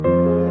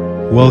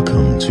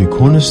Welcome to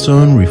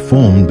Cornerstone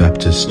Reformed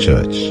Baptist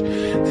Church.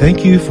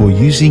 Thank you for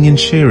using and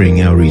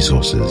sharing our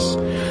resources.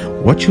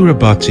 What you're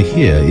about to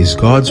hear is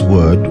God's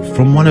Word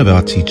from one of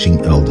our teaching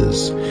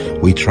elders.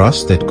 We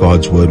trust that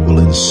God's Word will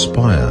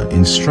inspire,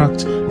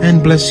 instruct,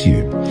 and bless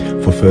you.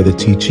 For further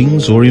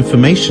teachings or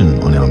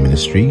information on our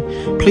ministry,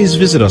 please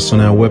visit us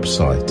on our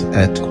website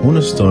at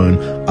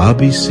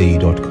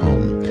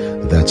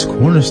cornerstonerbc.com. That's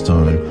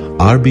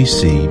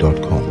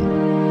cornerstonerbc.com.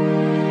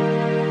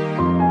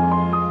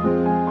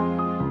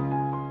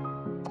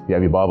 If you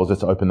have your Bibles,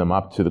 let's open them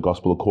up to the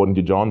Gospel according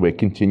to John. We're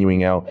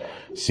continuing our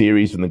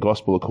series in the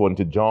Gospel according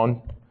to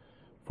John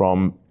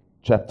from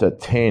chapter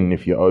 10.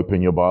 If you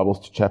open your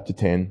Bibles to chapter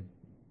 10,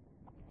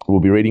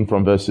 we'll be reading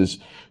from verses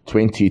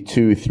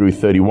 22 through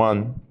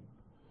 31.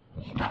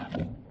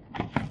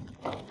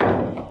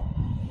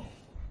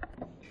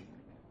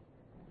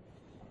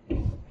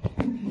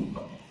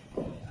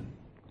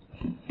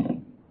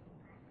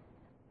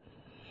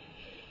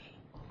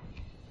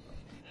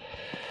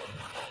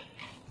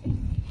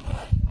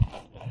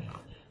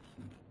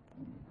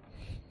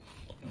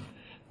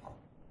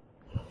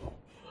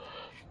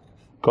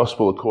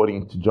 Gospel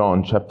according to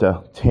John,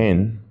 chapter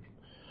 10,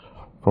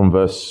 from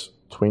verse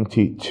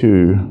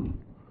 22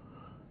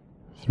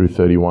 through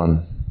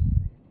 31.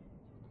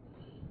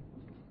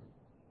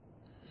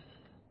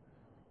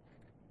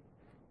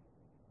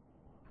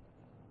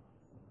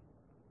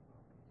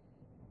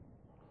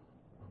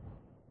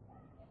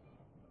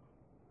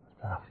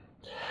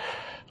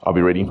 I'll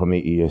be reading from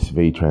the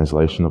ESV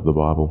translation of the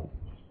Bible.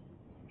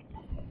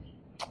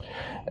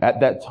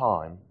 At that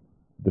time,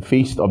 the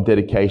Feast of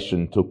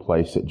Dedication took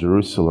place at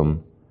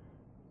Jerusalem.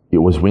 It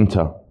was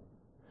winter,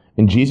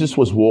 and Jesus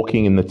was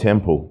walking in the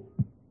temple,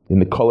 in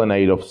the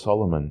colonnade of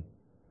Solomon.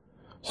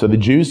 So the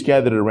Jews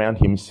gathered around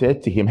him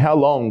said to him, "How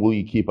long will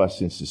you keep us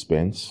in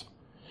suspense?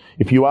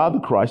 If you are the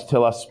Christ,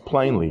 tell us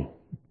plainly."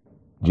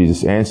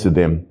 Jesus answered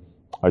them,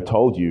 "I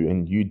told you,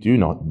 and you do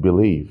not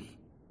believe.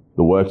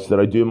 The works that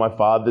I do in my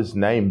Father's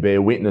name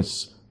bear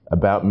witness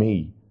about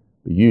me,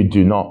 but you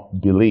do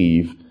not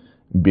believe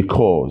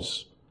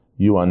because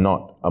you are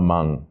not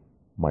among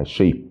my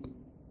sheep.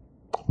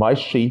 My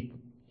sheep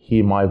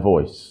hear my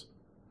voice,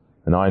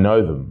 and I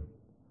know them,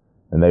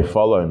 and they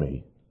follow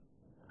me.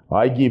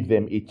 I give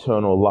them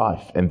eternal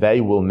life, and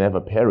they will never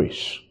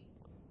perish.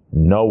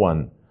 No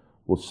one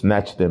will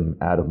snatch them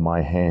out of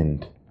my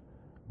hand.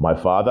 My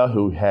Father,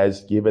 who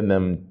has given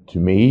them to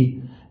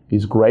me,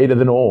 is greater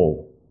than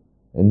all,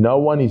 and no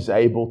one is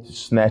able to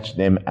snatch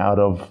them out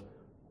of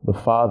the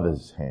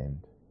Father's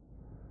hand.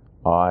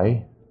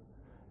 I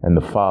and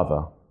the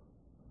Father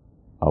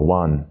are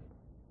one."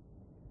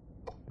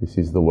 This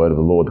is the word of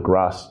the Lord. The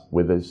grass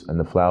withers and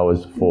the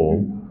flowers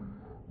fall,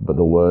 but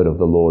the word of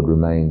the Lord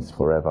remains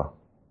forever.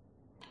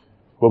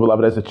 Well,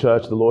 beloved, as a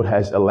church, the Lord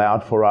has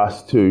allowed for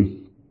us to,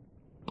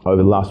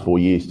 over the last 4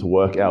 years, to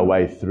work our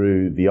way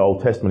through the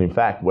Old Testament. In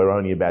fact, we're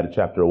only about a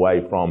chapter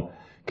away from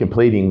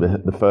completing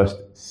the first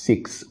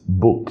 6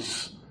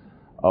 books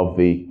of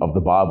the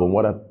Bible.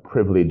 What a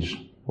privilege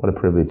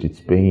it's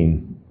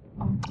been.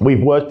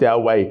 We've worked our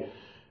way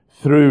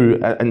through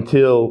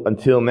until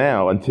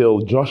now,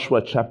 until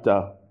Joshua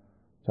chapter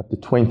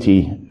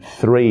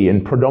 23,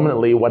 and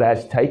predominantly what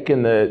has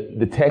taken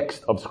the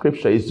text of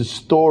Scripture is the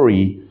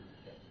story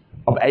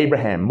of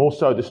Abraham, more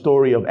so the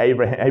story of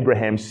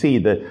Abraham's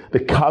seed, the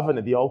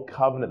covenant, the old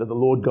covenant that the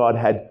Lord God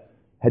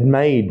had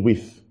made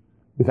with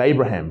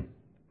Abraham.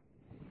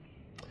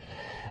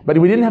 But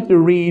we didn't have to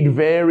read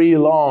very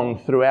long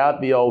throughout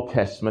the Old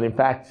Testament, in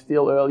fact,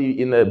 still early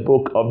in the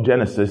book of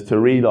Genesis, to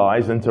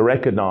realize and to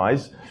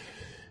recognize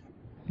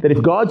that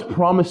if God's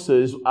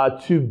promises are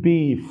to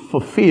be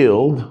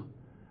fulfilled,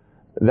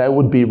 they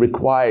would be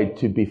required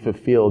to be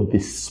fulfilled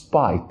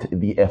despite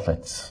the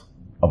efforts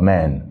of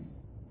man.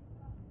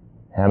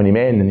 How many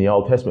men in the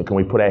Old Testament can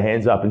we put our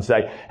hands up and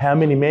say, how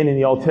many men in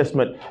the Old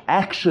Testament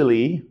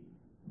actually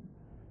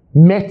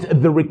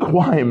met the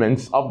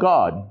requirements of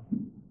God?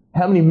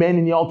 How many men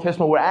in the Old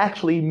Testament were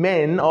actually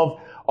men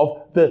of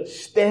the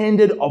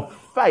standard of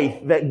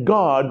faith that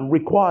God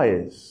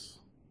requires?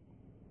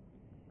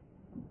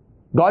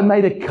 God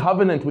made a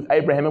covenant with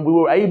Abraham, and we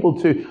were able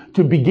to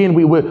begin.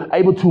 We were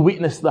able to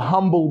witness the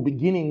humble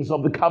beginnings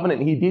of the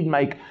covenant He did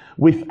make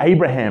with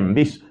Abraham,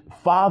 this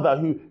father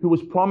who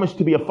was promised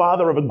to be a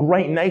father of a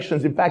great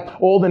nations. In fact,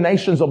 all the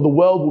nations of the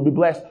world will be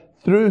blessed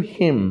through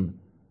him.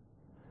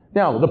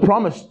 Now, the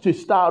promise to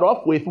start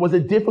off with was a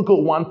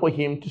difficult one for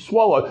him to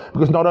swallow,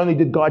 because not only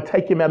did God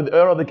take him out of the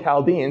Ur of the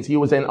Chaldeans, he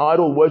was an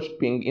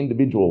idol-worshipping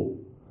individual.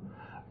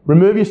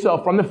 "Remove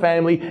yourself from the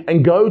family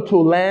and go to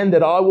a land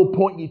that I will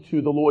point you to,"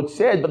 the Lord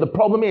said. But the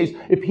problem is,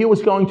 if he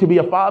was going to be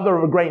a father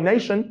of a great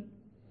nation,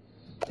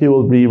 he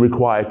will be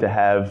required to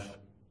have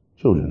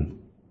children.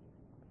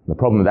 The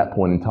problem at that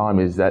point in time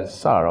is that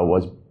Sarah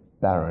was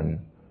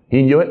barren.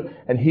 He knew it,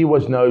 and he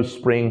was no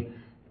spring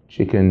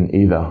chicken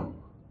either.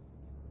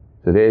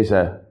 So there's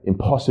an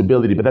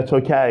impossibility, but that's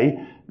okay,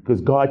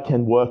 because God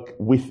can work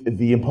with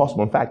the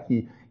impossible. In fact,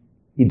 He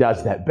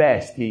does that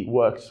best. He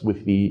works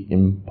with the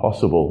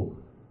impossible.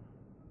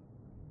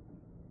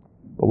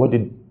 But what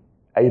did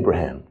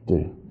Abraham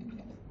do?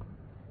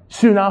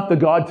 Soon after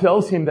God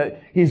tells him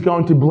that he's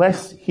going to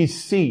bless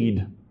his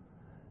seed,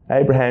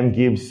 Abraham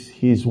gives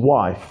his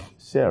wife,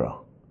 Sarah,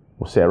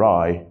 or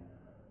Sarai,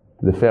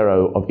 to the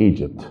Pharaoh of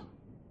Egypt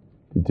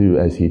to do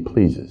as he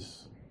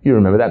pleases. You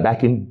remember that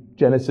back in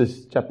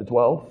Genesis chapter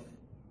 12?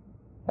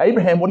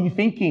 Abraham, what are you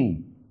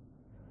thinking?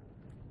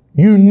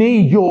 You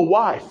need your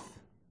wife.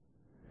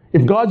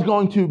 If God's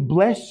going to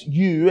bless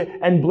you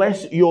and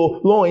bless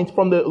your loins,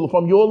 from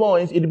your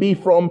loins, it'd be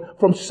from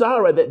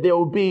Sarah that there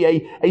will be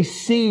a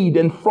seed,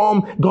 and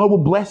from God will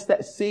bless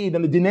that seed,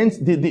 and the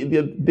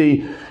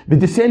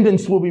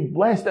descendants will be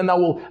blessed, and they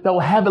will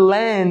have a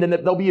land, and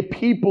there'll be a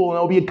people, and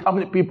there'll be a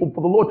covenant people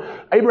for the Lord.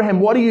 Abraham,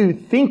 what are you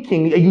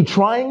thinking? Are you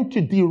trying to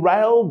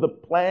derail the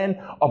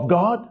plan of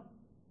God?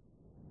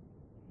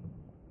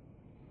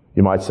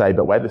 You might say,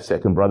 but wait a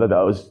second, brother,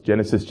 that was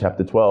Genesis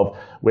chapter 12.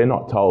 We're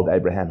not told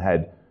Abraham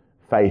had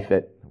faith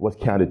that was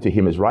counted to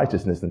him as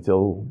righteousness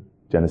until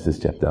Genesis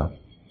chapter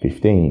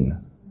 15.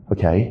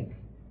 Okay.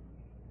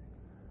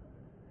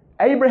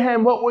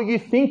 Abraham, what were you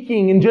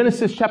thinking in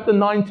Genesis chapter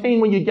 19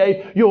 when you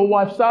gave your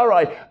wife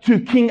Sarai to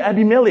King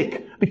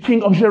Abimelech, the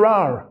king of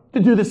Gerar, to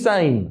do the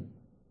same?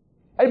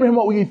 Abraham,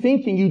 what were you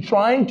thinking? You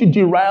trying to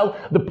derail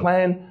the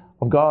plan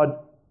of God?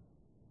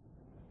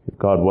 If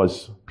God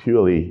was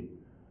purely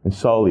and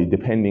solely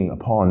depending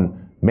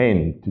upon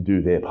men to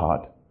do their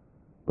part,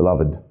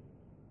 beloved,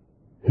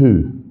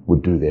 who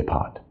would do their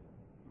part?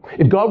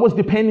 If God was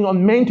depending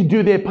on men to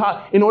do their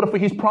part in order for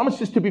His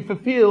promises to be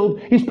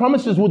fulfilled, His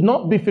promises would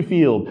not be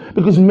fulfilled,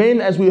 because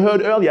men, as we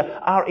heard earlier,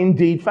 are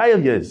indeed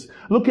failures.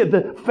 Look at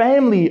the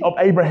family of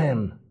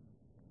Abraham.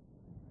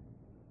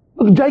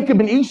 Look at Jacob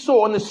and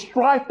Esau and the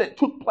strife that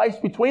took place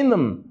between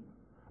them.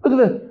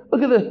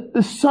 Look at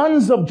the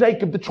sons of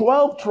Jacob, the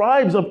 12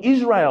 tribes of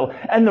Israel,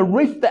 and the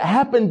rift that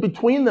happened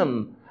between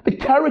them. The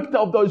character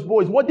of those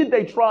boys. What did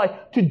they try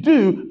to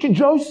do to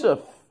Joseph?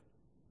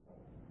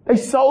 They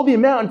sold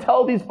him out and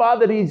told his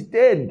father that he's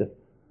dead.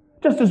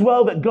 Just as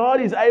well that God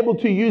is able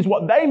to use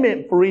what they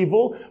meant for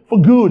evil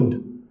for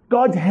good.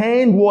 God's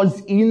hand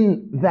was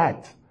in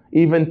that.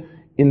 Even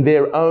in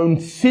their own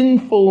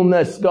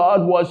sinfulness,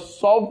 God was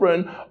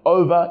sovereign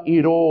over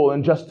it all.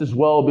 And just as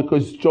well,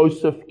 because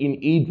Joseph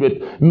in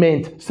Egypt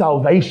meant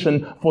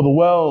salvation for the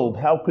world.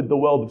 How could the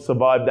world have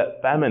survived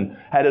that famine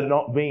had it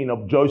not been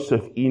of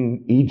Joseph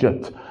in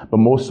Egypt? But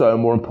more so,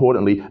 more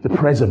importantly, the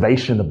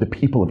preservation of the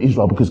people of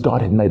Israel, because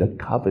God had made a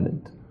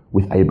covenant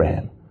with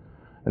Abraham,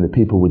 and the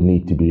people would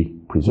need to be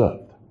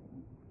preserved.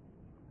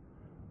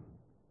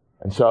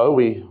 And so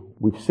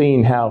we've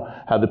seen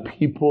how the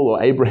people,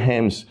 or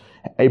Abraham's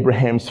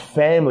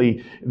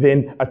family,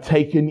 then are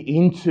taken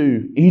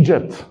into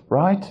Egypt,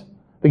 right?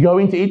 They go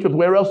into Egypt.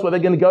 Where else were they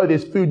going to go?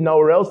 There's food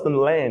nowhere else than the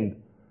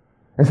land.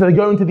 And so they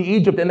go into the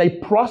Egypt and they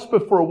prosper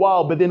for a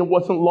while, but then it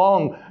wasn't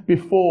long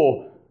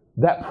before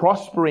that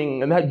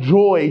prospering and that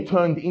joy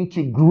turned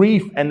into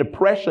grief and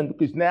oppression,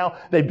 because now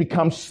they've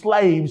become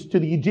slaves to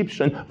the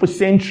Egyptian for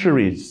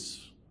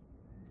centuries.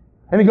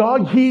 And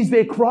God hears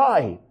their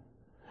cry.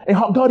 And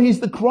God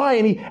hears the cry,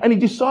 and he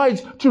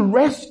decides to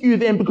rescue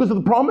them because of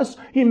the promise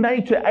He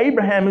made to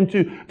Abraham and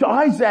to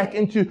Isaac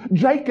and to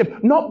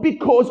Jacob, not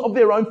because of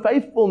their own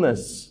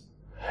faithfulness.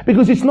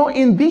 Because it's not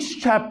in this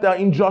chapter,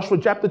 in Joshua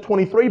chapter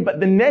 23, but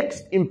the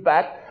next, in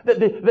fact,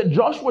 that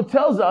Joshua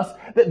tells us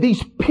that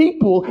these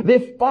people,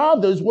 their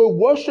fathers, were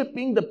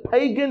worshipping the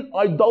pagan,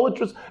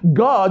 idolatrous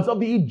gods of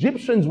the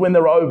Egyptians when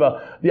they're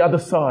over the other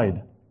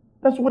side.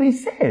 That's what he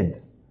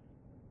said.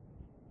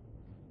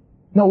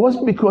 No, it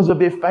wasn't because of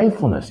their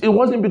faithfulness. It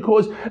wasn't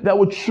because they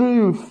were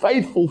true,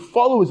 faithful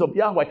followers of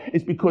Yahweh.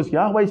 It's because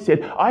Yahweh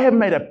said, I have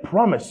made a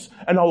promise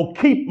and I will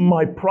keep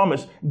my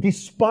promise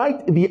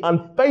despite the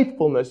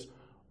unfaithfulness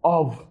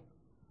of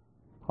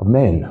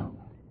men.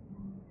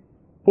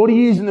 40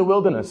 years in the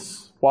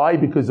wilderness. Why?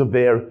 Because of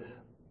their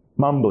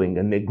mumbling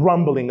and their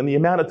grumbling and the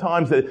amount of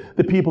times that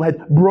the people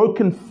had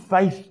broken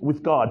faith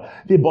with God.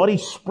 Their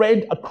bodies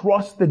spread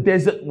across the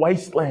desert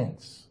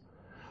wastelands.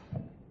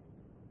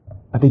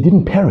 But they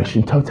didn't perish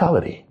in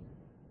totality.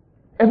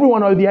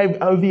 Everyone over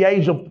the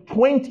age of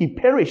 20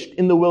 perished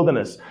in the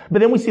wilderness.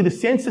 But then we see the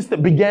census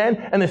that began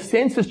and the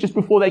census just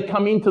before they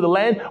come into the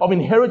land of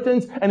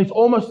inheritance, and it's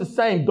almost the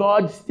same.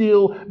 God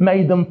still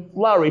made them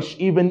flourish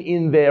even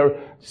in their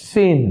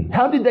sin.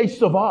 How did they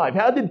survive?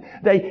 How did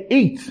they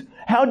eat?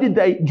 How did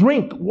they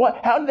drink?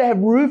 How did they have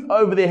roof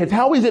over their heads?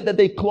 How is it that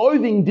their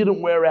clothing didn't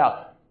wear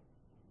out?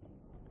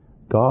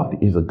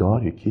 God is a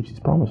God who keeps His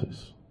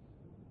promises.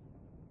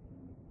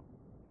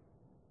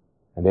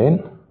 And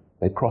then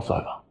they cross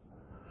over.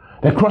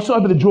 They cross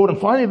over the Jordan.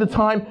 Finally, the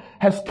time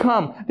has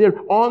come. They're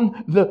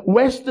on the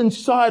western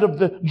side of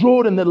the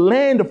Jordan, the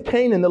land of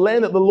Canaan, the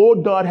land that the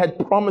Lord God had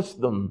promised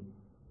them.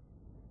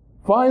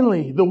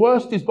 Finally, the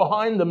worst is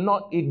behind them.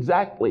 Not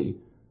exactly.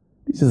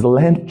 This is the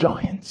land of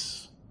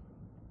giants.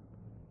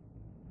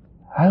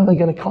 How are they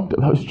going to conquer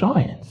those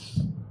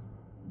giants?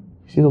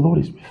 You see, the Lord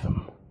is with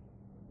them.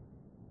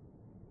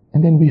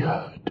 And then we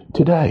heard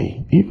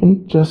today,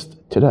 even just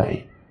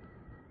today,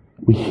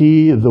 we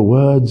hear the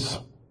words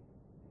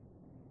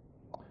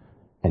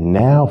And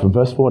now, from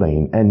verse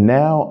 14, and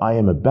now I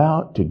am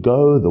about to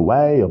go the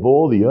way of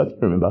all the earth.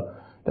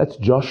 Remember, that's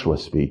Joshua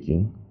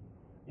speaking.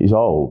 He's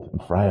old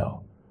and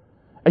frail.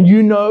 And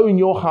you know in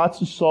your hearts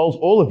and souls,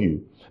 all of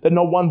you, that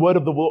not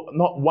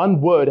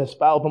one word has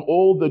failed from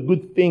all the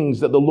good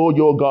things that the Lord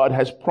your God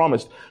has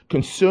promised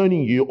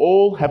concerning you.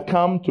 All have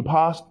come to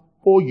pass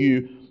for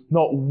you.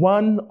 Not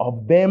one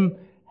of them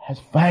has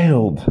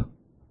failed.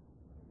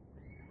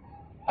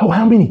 Oh,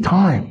 how many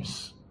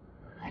times,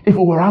 if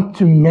it were up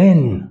to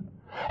men,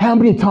 how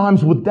many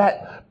times would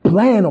that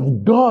plan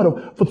of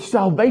God for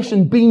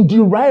salvation being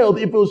derailed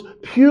if it was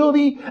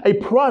purely a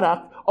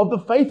product of the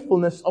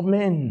faithfulness of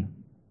men?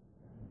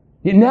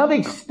 Yet now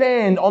they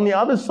stand on the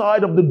other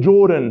side of the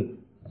Jordan,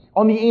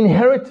 on the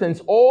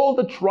inheritance. All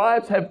the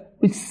tribes have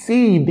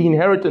received the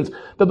inheritance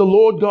that the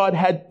Lord God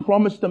had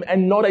promised them,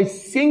 and not a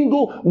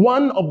single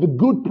one of the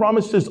good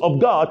promises of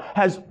God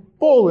has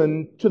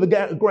fallen to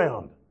the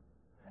ground.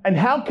 And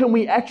how can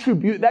we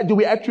attribute that? Do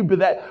we attribute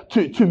that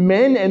to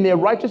men and their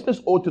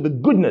righteousness, or to the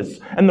goodness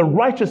and the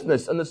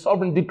righteousness and the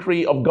sovereign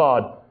decree of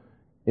God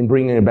in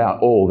bringing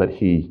about all that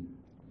He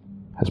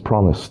has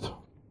promised?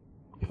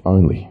 If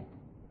only.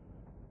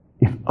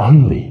 If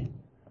only.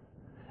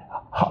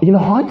 You know,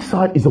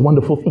 hindsight is a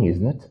wonderful thing,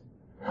 isn't it?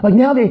 Like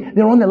now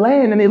they're on the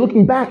land and they're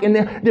looking back and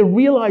they're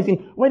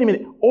realizing, wait a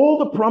minute, all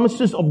the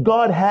promises of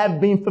God have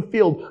been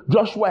fulfilled.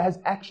 Joshua has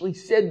actually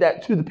said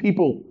that to the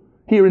people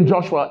here in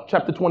Joshua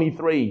chapter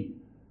 23.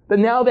 That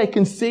now they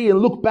can see and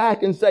look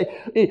back and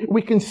say,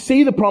 we can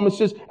see the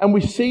promises and we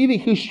see the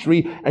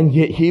history, and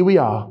yet here we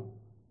are.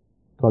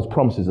 God's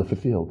promises are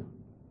fulfilled.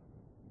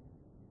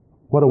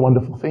 What a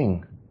wonderful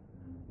thing.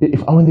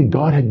 If only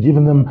God had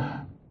given them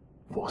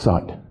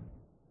foresight.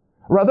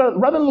 Rather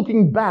than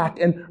looking back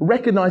and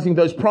recognizing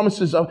those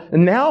promises are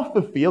now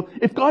fulfilled,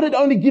 if God had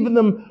only given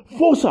them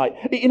foresight,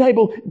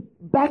 enabled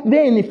back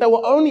then, if they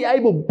were only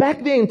able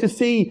back then to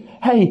see,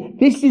 hey,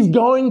 this is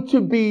going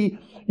to be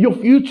your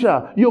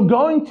future. You're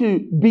going to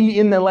be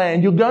in the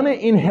land. You're going to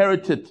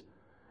inherit it.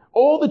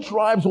 All the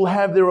tribes will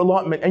have their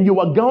allotment, and you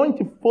are going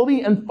to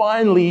fully and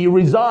finally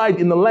reside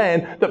in the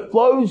land that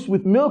flows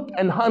with milk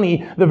and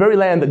honey, the very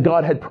land that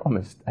God had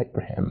promised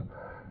Abraham,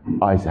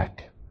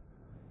 Isaac,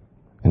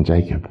 and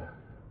Jacob.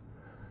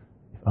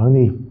 If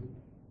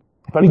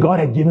only God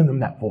had given them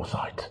that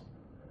foresight.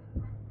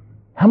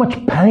 How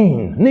much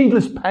pain,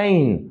 needless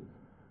pain,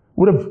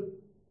 would have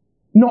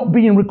not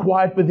been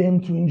required for them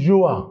to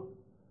endure.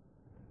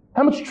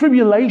 How much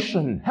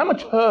tribulation, how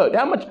much hurt,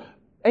 how much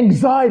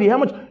anxiety, how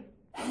much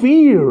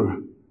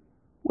fear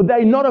would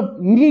they not have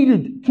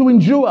needed to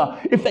endure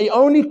if they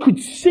only could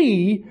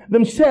see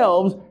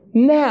themselves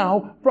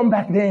now from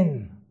back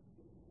then?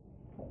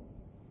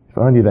 If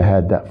only they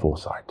had that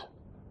foresight.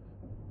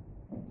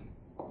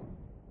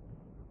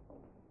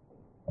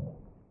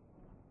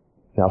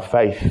 Now,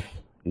 faith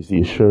is the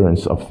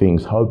assurance of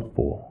things hoped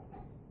for,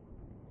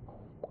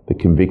 the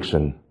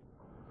conviction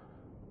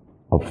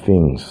of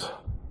things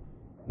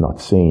not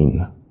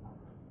seen.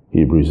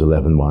 Hebrews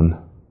 11:1.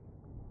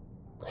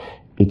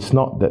 It's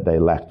not that they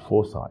lacked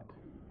foresight.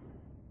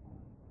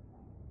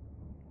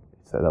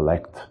 It's that they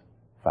lacked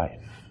faith.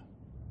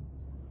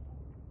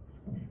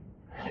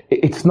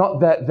 It's not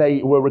that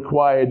they were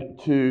required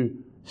to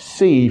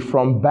see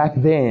from back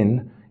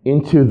then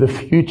into the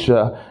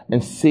future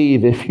and see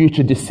their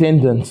future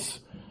descendants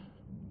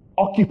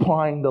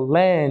occupying the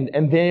land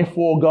and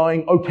therefore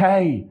going,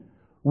 okay,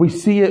 we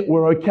see it,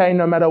 we're okay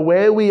no matter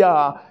where we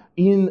are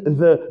in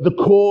the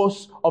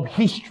course of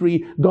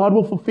history. God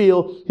will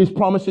fulfill His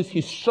promises.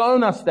 He's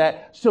shown us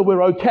that, so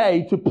we're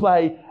okay to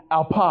play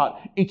our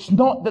part. It's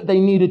not that they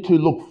needed to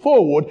look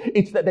forward,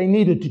 it's that they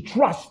needed to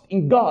trust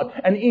in God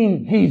and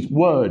in His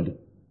Word.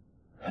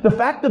 The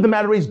fact of the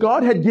matter is,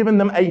 God had given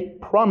them a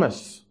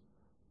promise.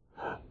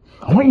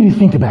 I want you to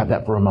think about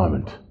that for a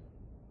moment.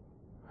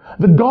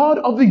 The God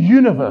of the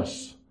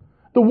universe,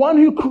 the one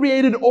who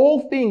created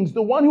all things,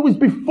 the one who is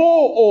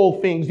before all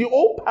things, the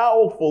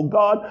all-powerful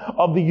God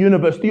of the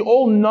universe, the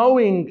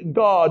all-knowing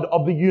God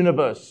of the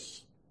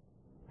universe,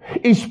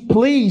 is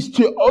pleased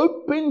to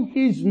open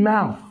His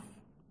mouth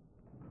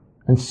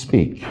and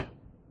speak.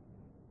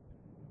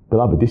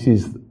 Beloved, this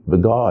is the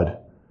God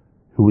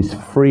who is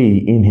free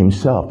in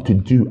Himself to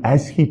do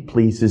as He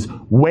pleases,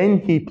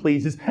 when He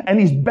pleases, and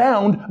is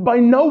bound by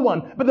no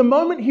one. But the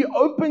moment He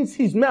opens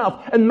His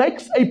mouth and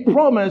makes a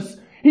promise,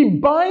 He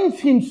binds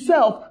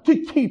Himself to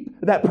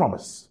keep that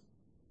promise.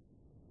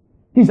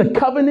 He's a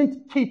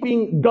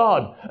covenant-keeping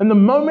God. And the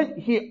moment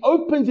He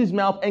opens His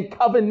mouth and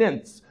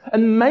covenants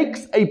and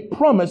makes a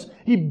promise,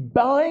 He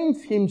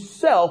binds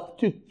Himself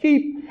to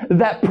keep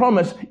that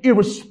promise,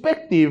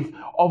 irrespective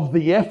of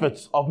the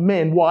efforts of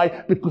men.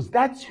 Why? Because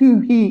that's who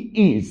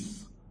He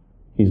is.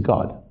 He's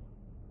God.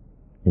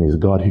 And He's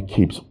God who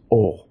keeps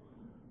all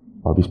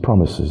of His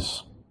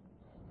promises.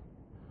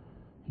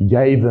 He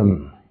gave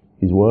them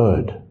His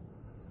word.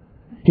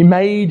 He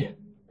made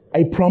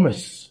a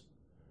promise.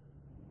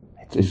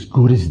 It's as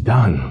good as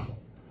done.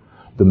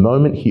 The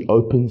moment He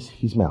opens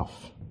His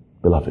mouth,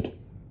 beloved,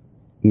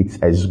 it's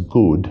as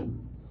good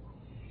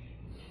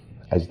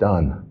as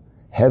done.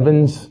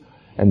 Heavens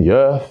and the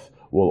earth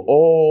will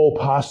all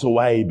pass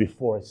away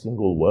before a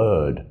single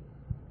word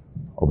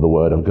of the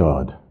Word of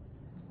God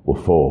will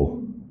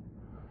fall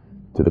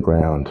to the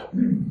ground.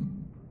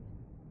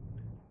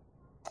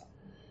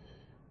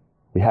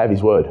 We have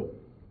His Word.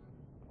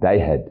 They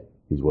had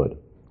His Word.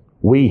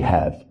 We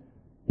have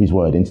His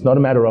Word. And it's not a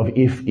matter of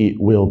if it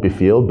will be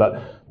fulfilled,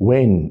 but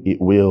when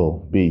it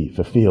will be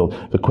fulfilled.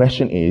 The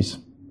question is,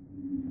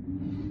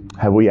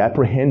 have we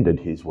apprehended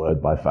His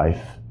Word by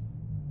faith?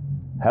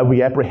 Have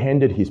we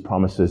apprehended His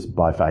promises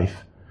by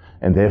faith?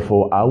 And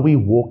therefore, are we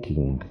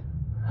walking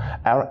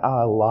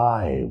our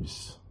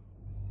lives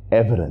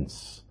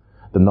evidence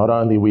that not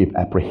only we've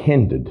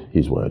apprehended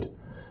His Word,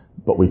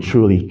 but we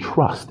truly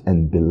trust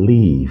and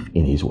believe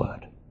in His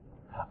Word?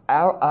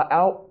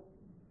 Are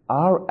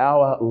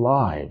our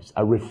lives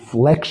a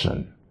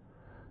reflection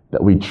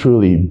that we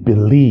truly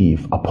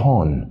believe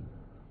upon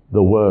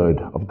the Word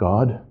of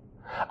God?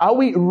 Are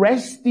we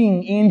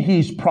resting in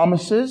His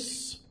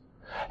promises?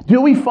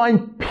 Do we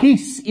find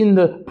peace in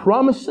the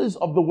promises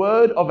of the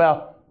Word of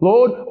our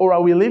Lord, or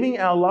are we living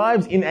our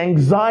lives in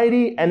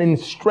anxiety and in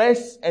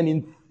stress and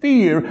in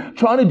fear,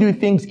 trying to do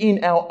things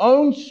in our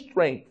own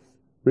strength?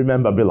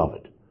 Remember,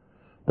 beloved,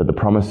 that the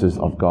promises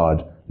of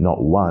God,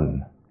 not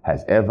one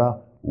has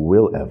ever,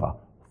 will ever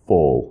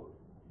fall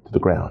to the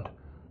ground.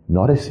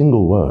 Not a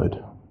single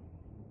word.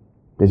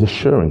 There's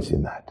assurance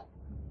in that.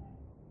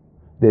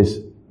 There's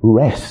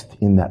rest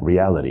in that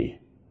reality.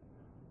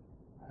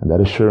 And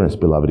that assurance,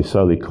 beloved, is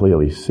so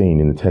clearly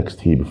seen in the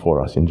text here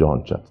before us in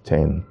John chapter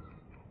 10.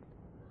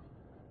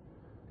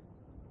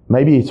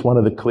 Maybe it's one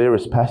of the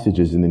clearest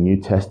passages in the New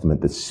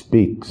Testament that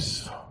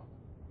speaks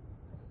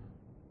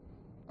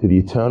to the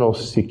eternal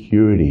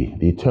security,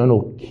 the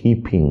eternal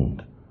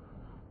keeping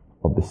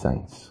of the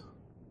saints.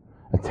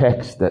 A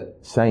text that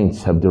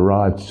saints have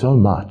derived so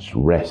much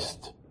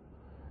rest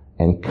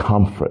and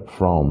comfort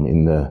from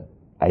in the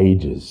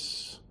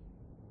ages.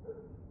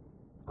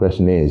 The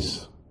question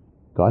is,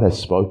 God has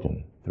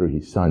spoken through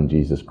His Son,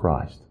 Jesus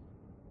Christ.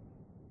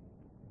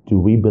 Do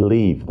we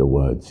believe the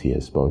words He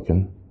has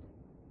spoken?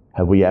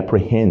 Have we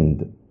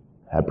apprehended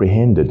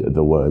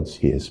the words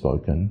He has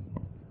spoken?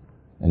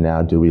 And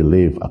now do we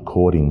live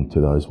according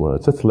to those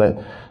words?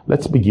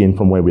 Let's begin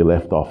from where we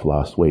left off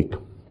last week.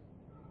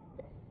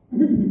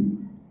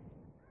 From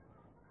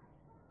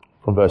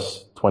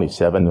verse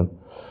 27,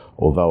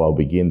 although I'll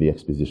begin the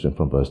exposition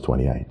from verse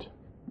 28.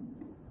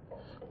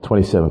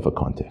 27 for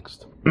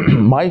context.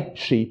 My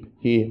sheep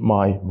hear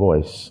my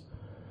voice,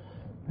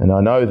 and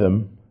I know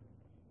them,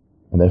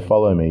 and they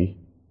follow me.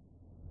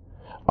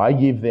 I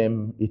give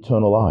them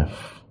eternal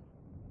life,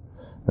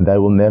 and they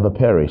will never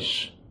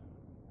perish,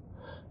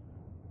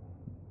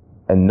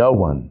 and no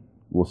one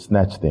will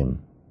snatch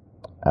them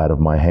out of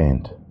my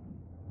hand.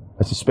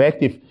 I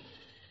suspect if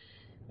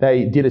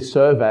they did a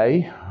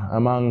survey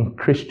among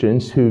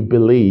Christians who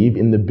believe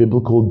in the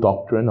biblical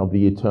doctrine of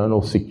the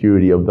eternal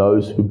security of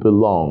those who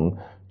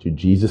belong to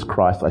Jesus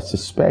Christ, I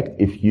suspect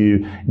if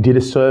you did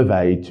a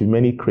survey to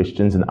many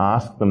Christians and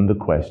asked them the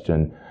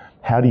question,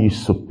 how do you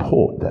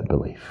support that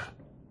belief?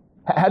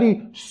 How do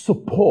you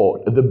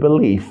support the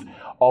belief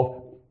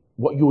of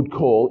what you would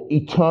call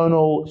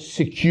eternal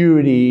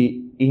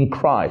security in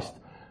Christ?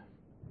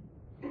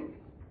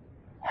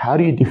 How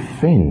do you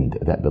defend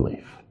that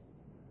belief?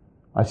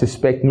 I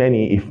suspect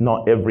many, if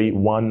not every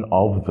one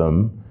of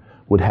them,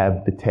 would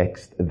have the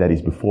text that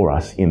is before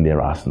us in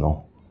their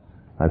arsenal.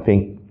 I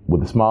think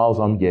with the smiles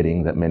I'm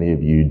getting that many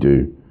of you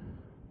do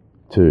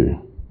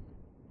too.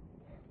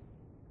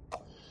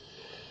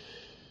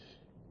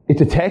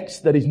 It's a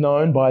text that is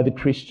known by the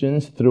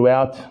Christians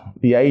throughout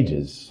the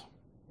ages.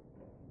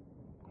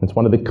 It's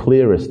one of the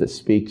clearest that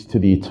speaks to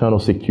the eternal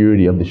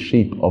security of the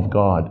sheep of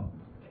God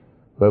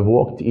who have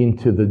walked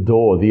into the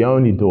door, the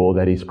only door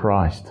that is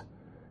Christ,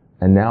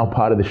 and now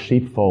part of the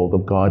sheepfold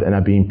of God and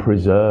are being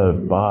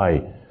preserved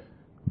by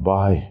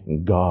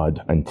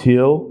God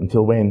until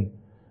when?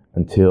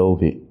 Until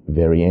the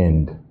very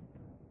end.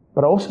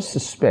 But I also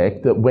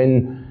suspect that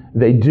when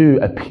they do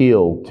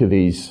appeal to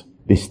this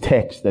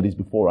text that is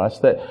before us,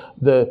 that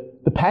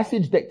the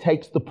passage that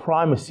takes the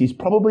primacy is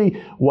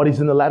probably what is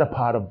in the latter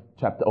part of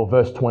chapter or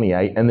verse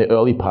 28 and the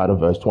early part of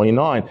verse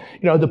 29.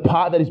 You know, the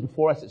part that is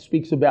before us, it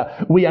speaks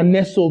about we are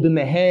nestled in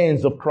the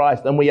hands of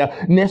Christ and we are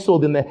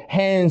nestled in the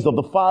hands of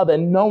the Father,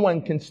 and no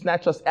one can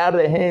snatch us out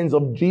of the hands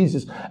of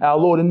Jesus, our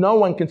Lord, and no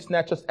one can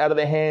snatch us out of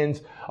the hands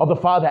of the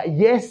Father.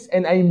 Yes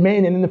and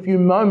amen. And in a few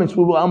moments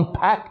we will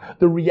unpack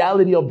the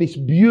reality of this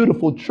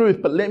beautiful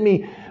truth. But let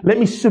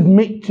me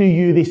submit to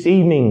you this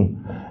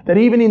evening that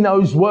even in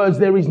those words,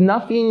 there is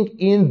nothing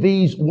in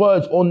these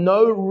words or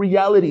no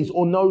realities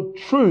or no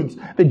truths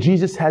that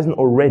Jesus hasn't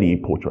already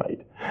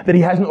portrayed, that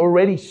He hasn't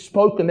already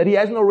spoken, that He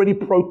hasn't already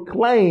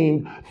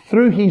proclaimed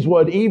through His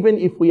word, even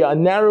if we are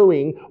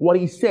narrowing what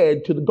He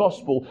said to the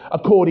gospel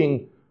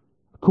according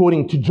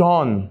to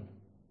John.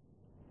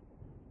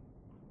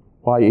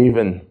 Why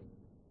even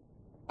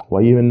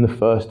in the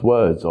first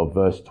words of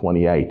verse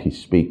 28, He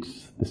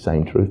speaks the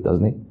same truth,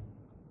 doesn't He?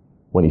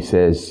 When He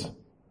says,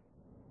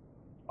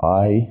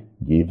 I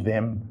give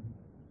them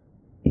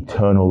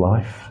eternal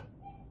life.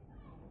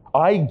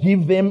 I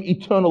give them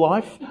eternal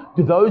life.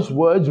 Do those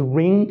words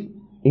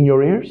ring in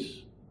your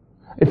ears?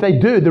 If they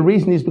do, the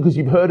reason is because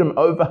you've heard them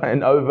over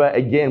and over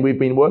again. We've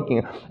been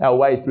working our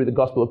way through the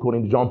gospel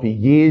according to John for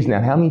years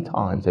now. How many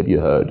times have you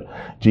heard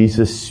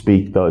Jesus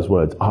speak those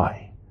words?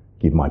 I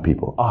give my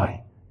people,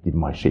 I give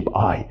my sheep,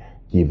 I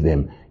give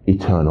them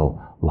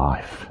eternal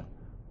life.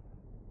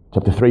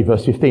 Chapter 3,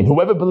 verse 15.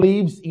 Whoever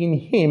believes in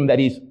him, that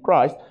is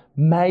Christ,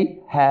 may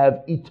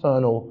have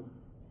eternal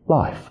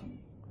life.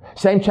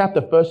 Same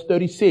chapter, verse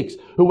 36.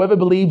 Whoever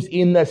believes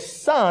in the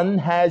Son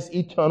has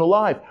eternal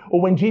life.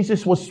 Or when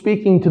Jesus was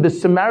speaking to the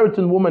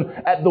Samaritan woman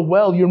at the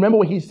well, you remember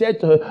what he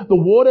said to her? The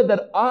water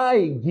that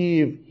I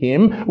give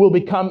him will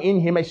become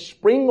in him a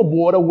spring of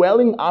water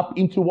welling up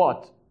into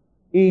what?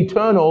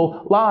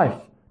 Eternal life.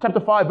 Chapter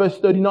 5, verse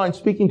 39,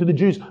 speaking to the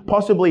Jews,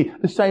 possibly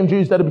the same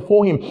Jews that are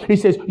before him. He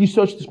says, you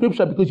search the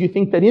scripture because you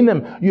think that in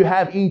them you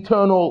have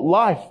eternal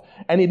life.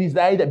 And it is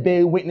they that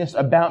bear witness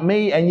about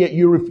me, and yet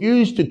you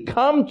refuse to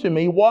come to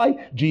me.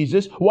 Why,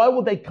 Jesus? Why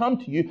will they come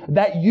to you?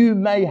 That you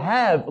may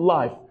have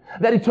life.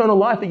 That eternal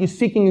life that you're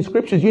seeking in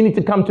scriptures, you need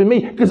to come to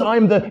me because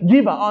I'm the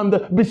giver, I'm the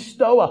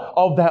bestower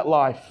of that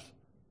life.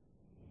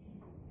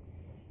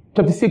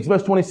 Chapter 6,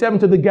 verse 27,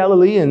 to the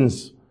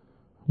Galileans.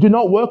 Do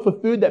not work for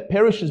food that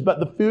perishes, but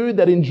the food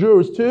that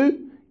endures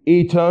to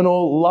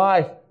eternal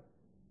life.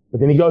 But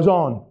then he goes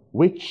on,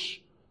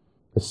 which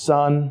the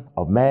Son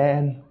of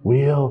Man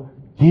will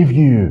give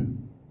you.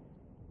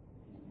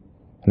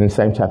 And in the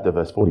same chapter,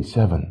 verse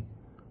 47,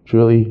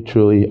 truly,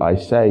 truly, I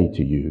say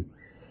to you,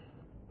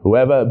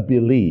 whoever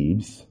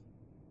believes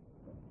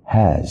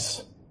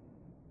has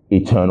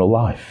eternal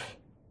life.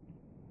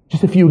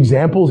 Just a few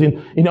examples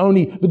in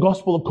only the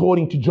gospel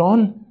according to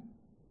John.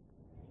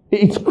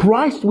 It's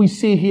Christ we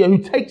see here who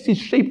takes his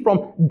sheep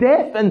from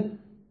death and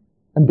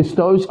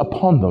bestows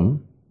upon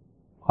them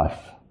life.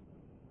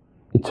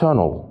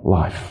 Eternal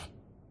life.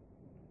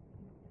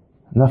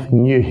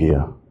 Nothing new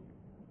here.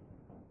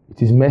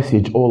 It's his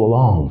message all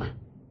along.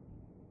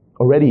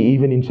 Already,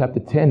 even in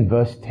chapter 10,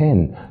 verse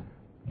 10.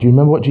 Do you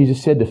remember what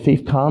Jesus said? The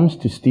thief comes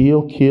to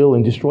steal, kill,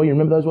 and destroy. You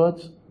remember those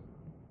words?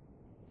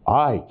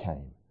 I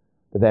came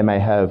that they may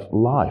have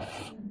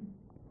life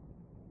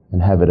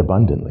and have it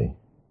abundantly.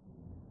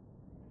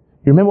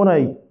 You remember when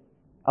I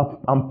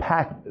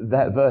unpacked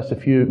that verse a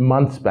few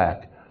months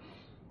back?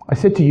 I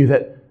said to you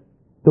that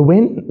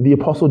when the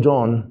Apostle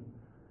John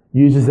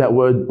uses that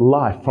word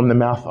life from the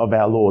mouth of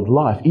our Lord,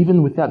 life,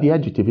 even without the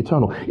adjective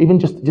eternal, even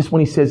just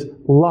when he says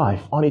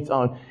life on its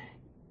own,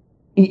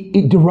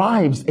 it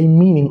derives a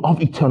meaning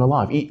of eternal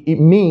life. It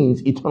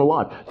means eternal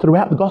life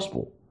throughout the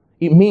gospel.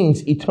 It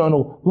means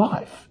eternal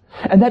life.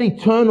 And that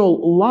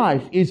eternal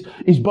life is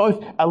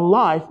both a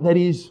life that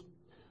is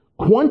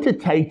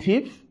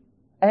quantitative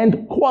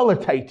and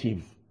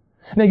qualitative.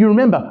 Now you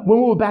remember,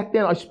 when we were back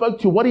then, I spoke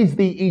to you, what is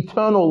the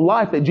eternal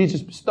life that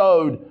Jesus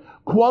bestowed?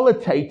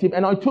 Qualitative,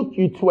 and I took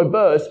you to a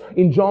verse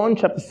in John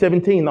chapter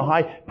 17, the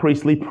high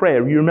priestly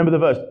prayer. You remember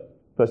the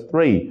verse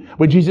 3,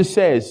 where Jesus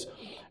says,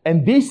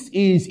 and this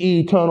is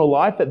eternal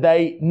life, that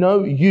they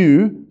know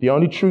you, the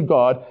only true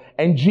God,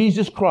 and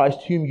Jesus Christ,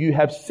 whom you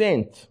have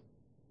sent.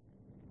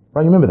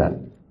 Right, you remember that?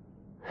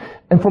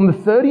 And from the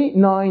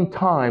 39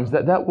 times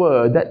that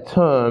word, that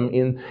term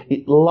in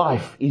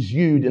life is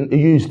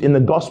used in the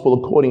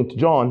gospel according to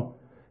John,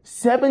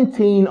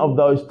 17 of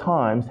those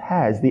times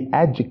has the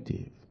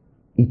adjective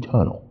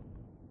eternal.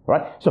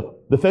 Right? So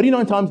the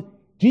 39 times,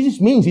 Jesus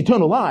means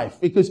eternal life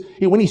because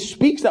when he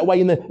speaks that way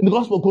in the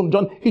gospel according to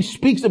John, he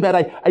speaks about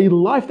a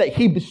life that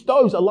he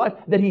bestows, a life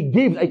that he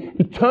gives, an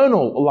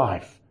eternal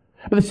life.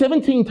 But the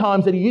 17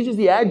 times that he uses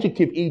the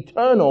adjective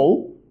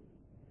eternal,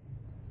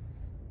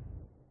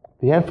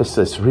 the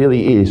emphasis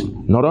really is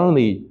not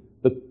only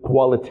the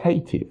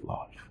qualitative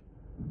life,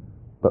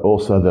 but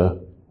also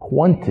the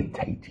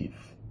quantitative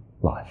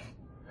life.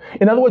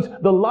 In other words,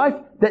 the life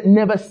that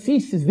never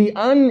ceases, the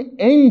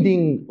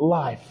unending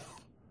life.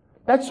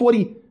 That's what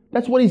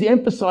he's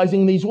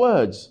emphasizing in these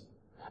words.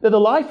 That the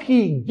life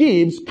he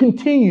gives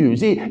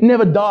continues. It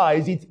never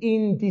dies. It's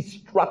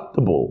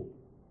indestructible.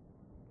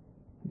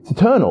 It's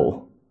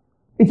eternal.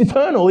 It's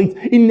eternal.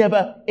 It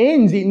never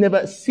ends. It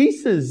never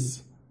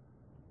ceases.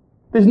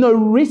 There's no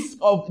risk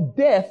of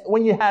death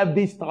when you have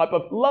this type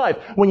of life.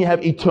 When you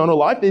have eternal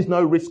life, there's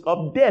no risk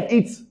of death.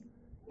 It's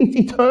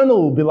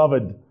eternal,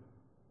 beloved.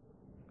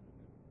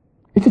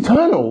 It's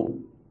eternal.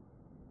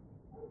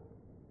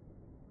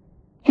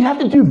 You have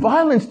to do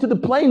violence to the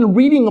plain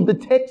reading of the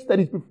text that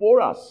is before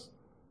us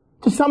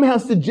to somehow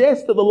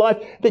suggest that the life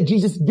that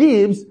Jesus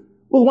gives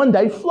will one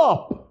day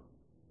flop,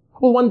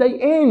 will one day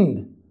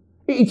end.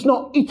 It's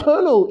not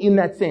eternal in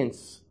that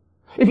sense.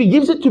 If he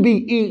gives it to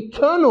be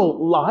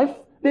eternal life,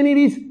 then it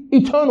is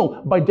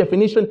eternal. By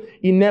definition,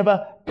 it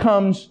never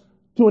comes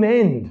to an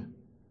end.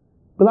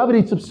 Beloved,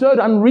 it's absurd,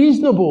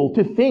 unreasonable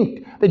to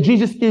think that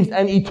Jesus gives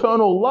an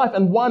eternal life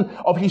and one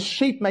of his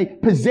sheep may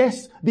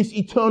possess this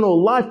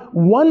eternal life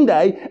one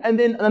day and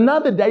then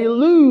another day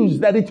lose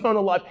that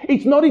eternal life.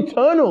 It's not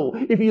eternal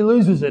if he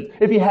loses it,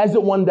 if he has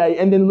it one day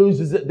and then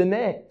loses it the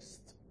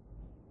next.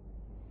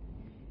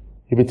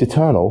 If it's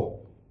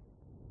eternal,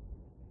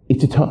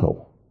 it's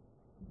eternal.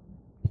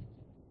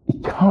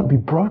 It can't be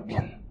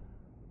broken.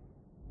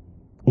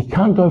 It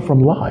can't go from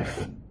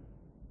life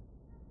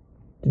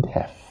to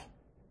death.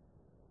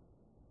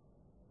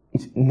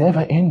 It's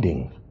never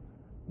ending,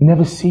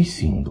 never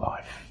ceasing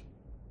life.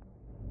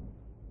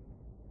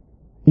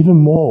 Even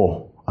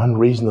more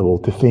unreasonable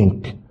to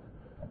think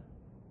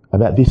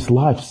about this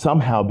life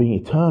somehow being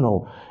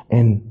eternal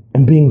and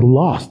being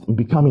lost and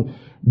becoming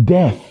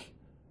death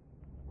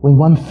when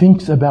one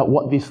thinks about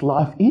what this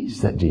life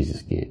is that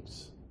Jesus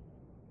gives.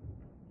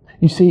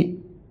 You see,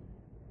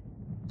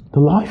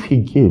 the life he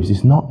gives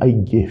is not a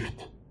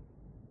gift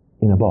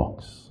in a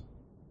box.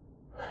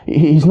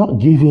 He's not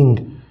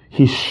giving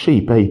his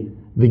sheep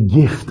the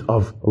gift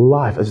of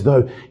life as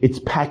though it's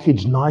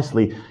packaged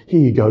nicely.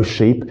 Here you go,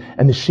 sheep.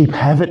 And the sheep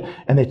have it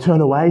and they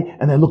turn away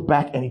and they look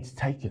back and it's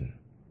taken.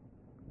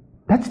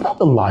 That's not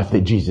the life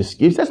that Jesus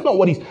gives. That's not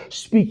what he's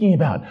speaking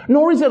about.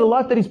 Nor is it a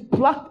life that is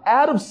plucked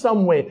out of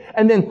somewhere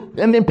and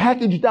then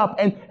packaged up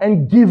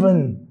and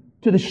given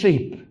to the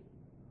sheep.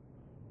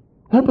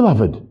 No,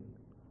 beloved.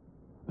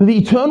 The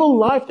eternal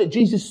life that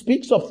Jesus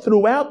speaks of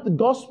throughout the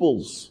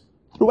Gospels,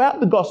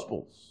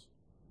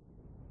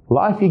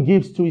 life he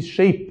gives to his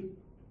sheep,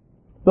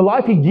 the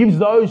life he gives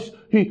those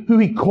who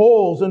he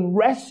calls and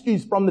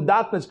rescues from the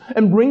darkness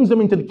and brings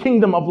them into the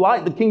kingdom of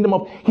light, the kingdom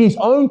of his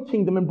own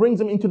kingdom, and brings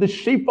them into the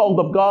sheepfold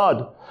of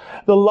God.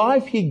 The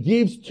life he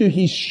gives to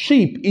his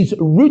sheep is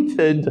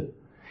rooted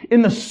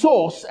in the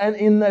source and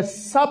in the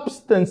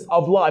substance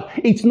of life.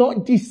 It's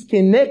not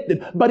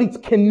disconnected, but it's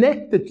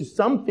connected to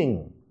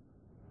something.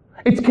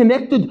 It's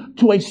connected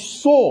to a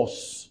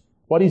source.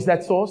 What is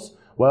that source?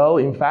 Well,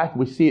 in fact,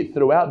 we see it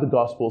throughout the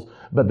Gospels,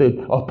 but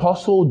the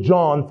Apostle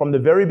John, from the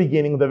very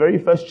beginning, the very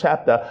first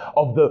chapter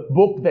of the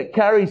book that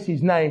carries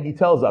his name, he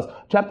tells us,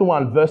 chapter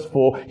 1, verse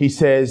 4, he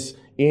says,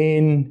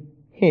 in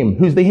him.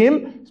 Who's the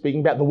him? Speaking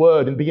about the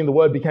Word, and the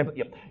Word became,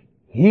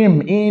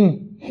 him,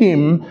 in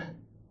him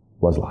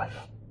was life.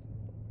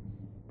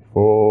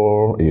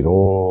 Before it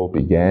all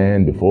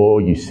began,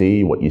 before you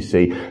see what you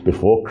see,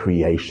 before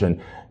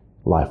creation,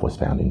 life was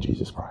found in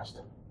Jesus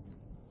Christ.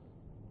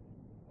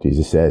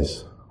 Jesus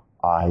says,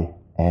 I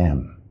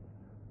am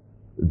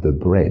the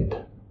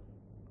bread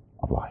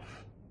of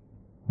life.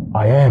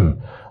 I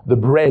am the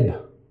bread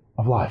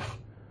of life.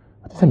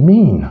 What does it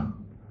mean?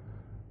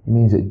 It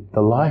means that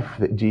the life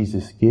that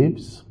Jesus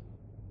gives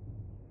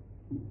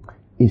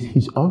is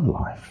his own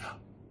life.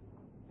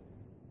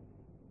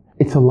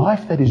 It's a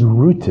life that is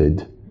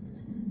rooted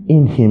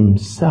in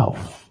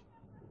himself.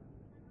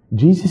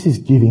 Jesus is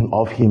giving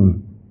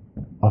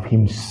of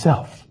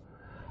himself.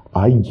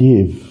 I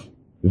give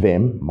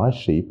them, my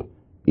sheep,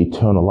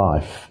 eternal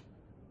life.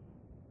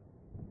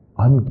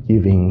 I'm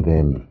giving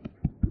them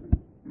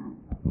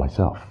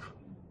myself.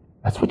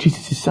 That's what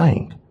Jesus is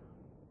saying.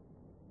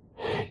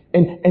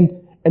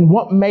 And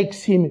what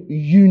makes him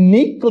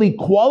uniquely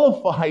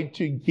qualified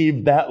to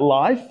give that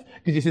life,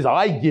 because he says,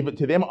 I give it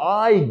to them,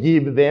 I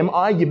give them.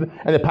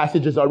 And the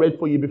passages I read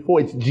for you before,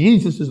 it's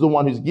Jesus is the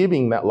one who's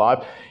giving that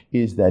life,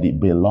 is that it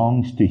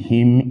belongs to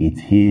him,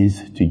 it's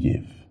his to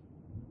give.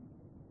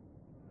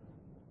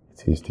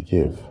 It's his to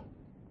give.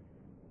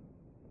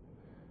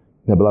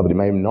 Now, beloved, it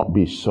may not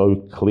be so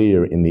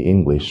clear in the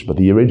English, but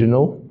the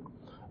original,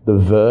 the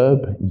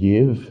verb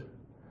give,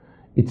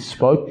 it's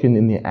spoken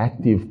in the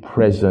active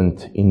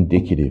present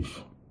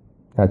indicative.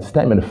 Now, it's a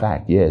statement of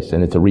fact, yes,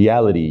 and it's a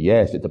reality,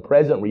 yes, it's a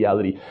present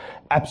reality,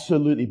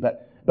 absolutely.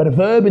 But a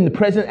verb in the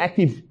present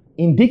active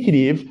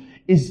indicative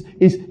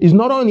is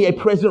not only a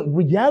present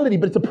reality,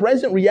 but it's a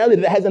present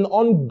reality that has an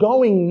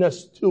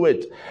ongoingness to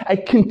it, a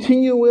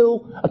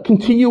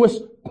continuous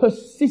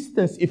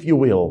persistence, if you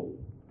will.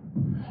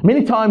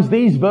 Many times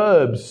these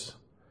verbs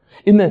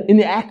in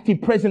the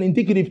active present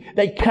indicative,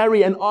 they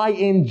carry an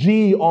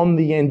ing on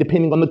the end,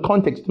 depending on the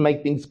context, to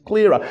make things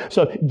clearer.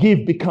 So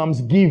give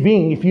becomes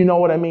giving, if you know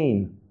what I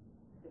mean.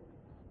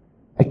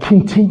 A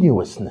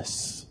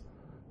continuousness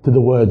to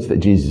the words that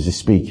Jesus is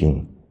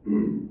speaking.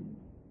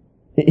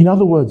 In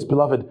other words,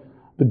 beloved,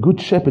 the Good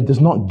Shepherd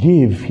does not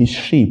give his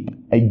sheep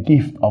a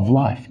gift of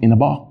life in a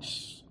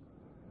box,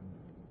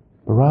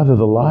 but rather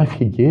the life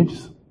he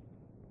gives,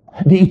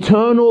 the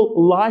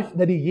eternal life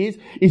that he gives,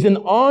 is an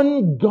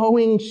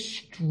ongoing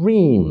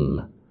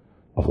stream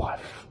of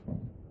life.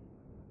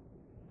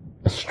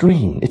 A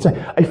stream. It's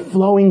a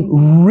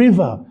flowing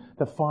river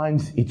that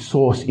finds its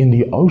source in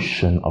the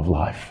ocean of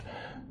life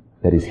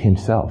that is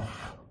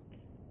himself.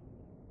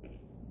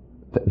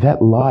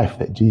 That life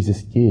that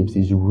Jesus gives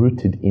is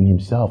rooted in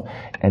himself,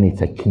 and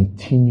it's a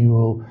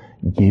continual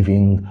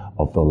giving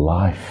of the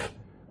life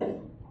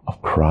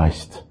of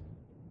Christ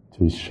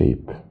to his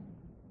sheep.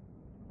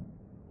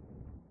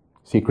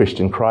 See,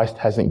 Christian, Christ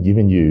hasn't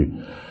given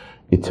you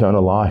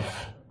eternal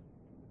life.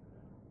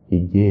 He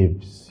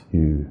gives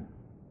you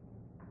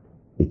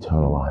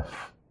eternal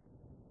life.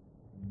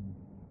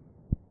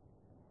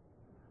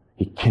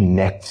 He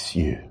connects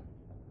you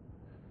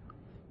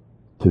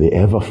to the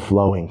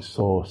ever-flowing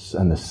source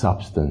and the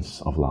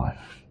substance of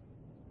life,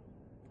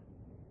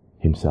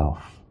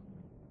 himself.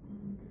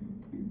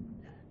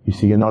 You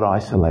see, you're not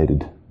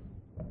isolated.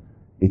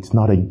 It's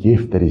not a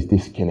gift that is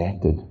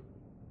disconnected.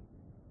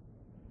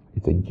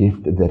 It's a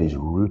gift that is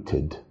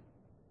rooted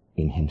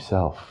in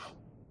Himself.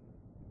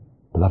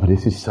 Beloved,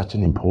 this is such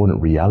an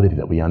important reality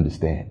that we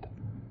understand.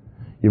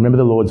 You remember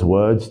the Lord's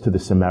words to the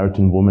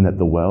Samaritan woman at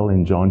the well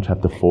in John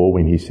chapter 4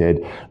 when He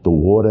said, the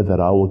water that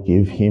I will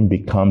give him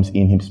becomes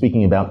in him.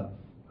 Speaking about,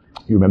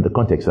 you remember the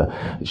context,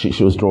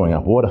 she was drawing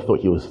up water, thought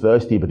he was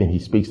thirsty, but then He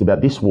speaks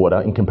about this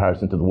water in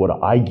comparison to the water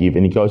I give.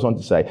 And He goes on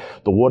to say,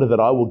 the water that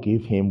I will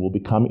give him will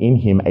become in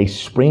him a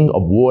spring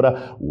of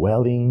water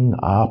welling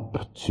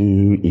up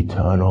to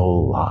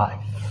eternal life.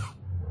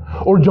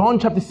 Or John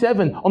chapter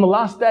 7, on the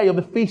last day of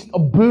the Feast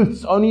of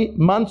Booths, only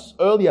months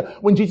earlier,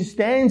 when Jesus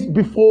stands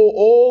before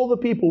all the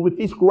people with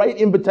this great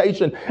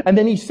invitation, and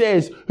then He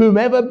says,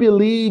 whoever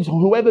believes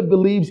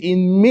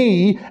in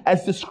me,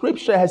 as the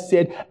scripture has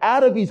said,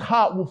 out of his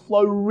heart will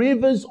flow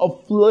rivers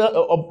of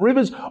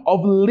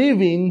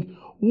living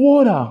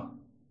water.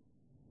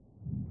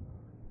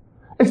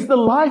 It's the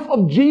life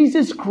of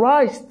Jesus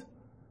Christ.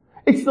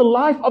 It's the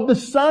life of the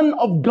Son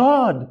of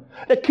God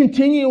that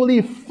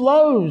continually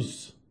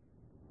flows.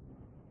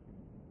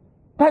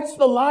 That's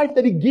the life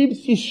that He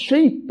gives His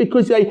sheep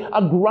because they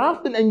are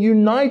grafted and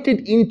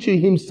united into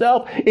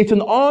Himself. It's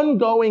an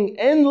ongoing,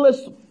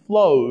 endless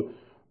flow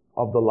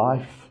of the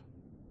life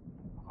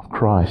of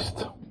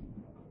Christ.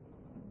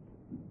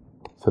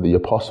 So the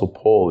Apostle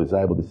Paul is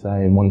able to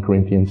say in 1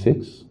 Corinthians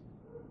 6,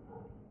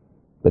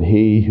 but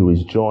he who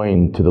is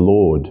joined to the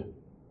Lord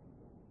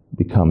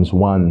becomes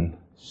one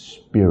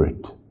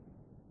spirit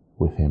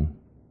with Him.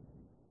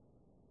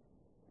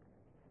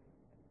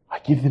 I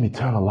give them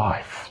eternal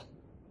life.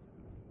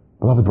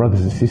 Beloved brothers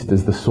and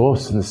sisters, the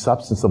source and the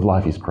substance of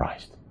life is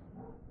Christ.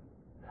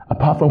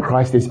 Apart from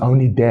Christ, there's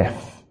only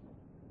death.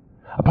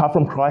 Apart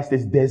from Christ,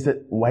 there's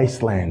desert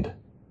wasteland.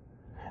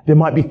 There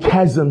might be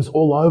chasms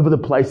all over the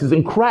places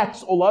and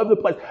cracks all over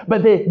the place,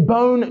 but they're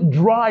bone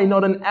dry,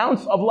 not an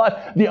ounce of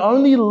life. The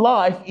only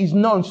life is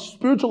known,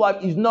 spiritual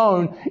life is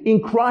known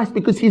in Christ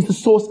because He's the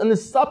source and the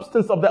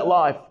substance of that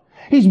life.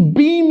 He's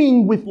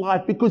beaming with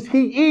life because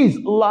He is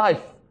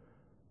life.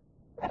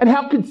 And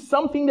how could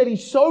something that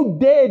is so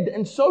dead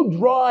and so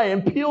dry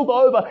and peeled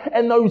over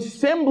and no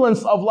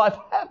semblance of life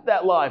have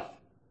that life?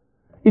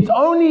 It's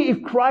only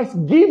if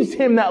Christ gives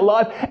him that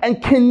life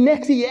and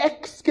connects, He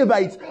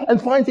excavates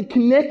and finds a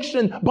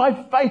connection by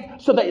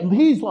faith so that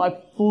his life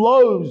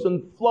flows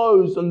and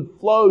flows and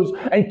flows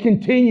and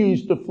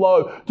continues to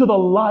flow to the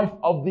life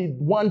of the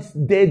once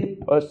dead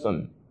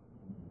person.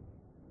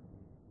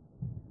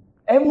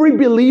 Every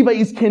believer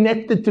is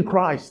connected to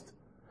Christ.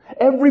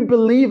 Every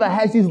believer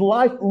has his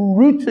life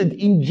rooted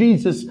in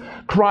Jesus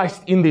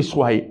Christ in this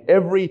way.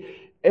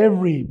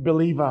 Every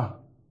believer.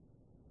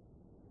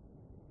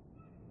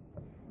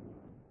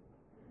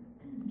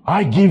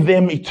 I give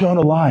them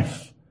eternal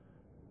life.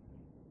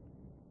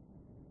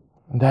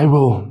 They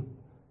will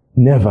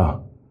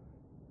never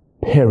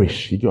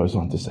perish, He goes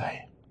on to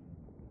say.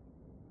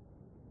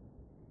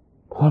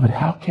 Beloved,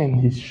 how can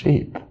His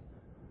sheep,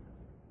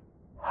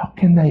 how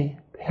can they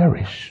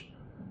perish?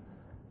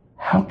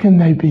 How can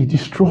they be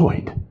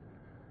destroyed?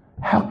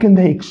 How can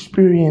they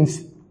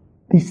experience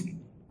this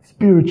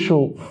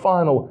spiritual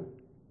final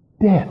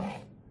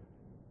death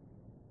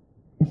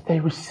if they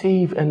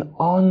receive an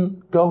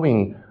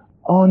ongoing,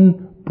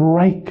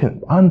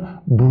 unbroken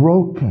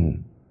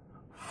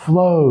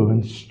flow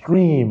and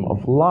stream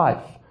of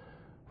life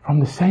from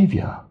the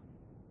Savior?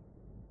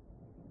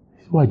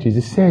 This is why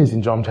Jesus says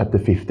in John chapter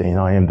 15,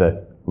 I am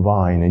the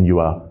vine and you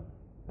are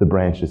the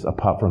branches.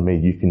 Apart from me,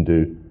 you can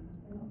do.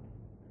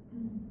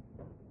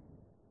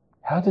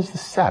 How does the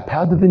sap,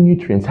 how do the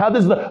nutrients, how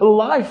does the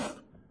life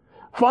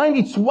find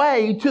its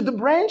way to the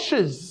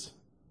branches?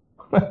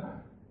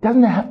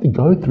 Doesn't it have to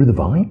go through the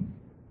vine?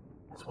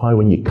 That's why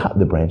when you cut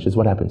the branches,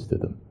 what happens to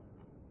them?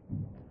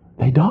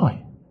 They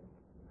die.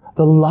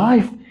 The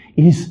life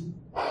is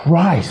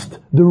Christ,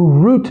 the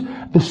root,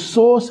 the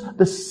source,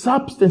 the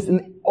substance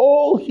in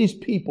all His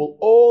people,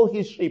 all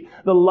His sheep.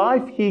 The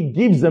life He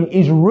gives them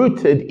is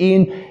rooted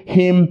in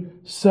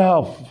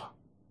Himself.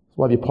 That's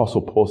why the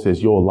Apostle Paul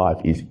says your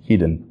life is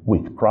hidden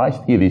with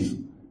Christ. Hear this,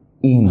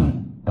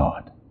 in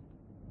God.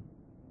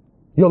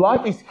 Your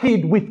life is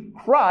hid with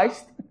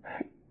Christ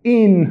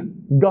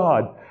in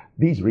God.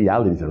 These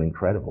realities are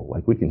incredible.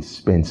 Like we can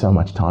spend so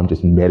much time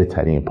just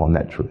meditating upon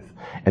that truth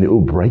and it will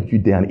break you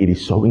down. It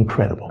is so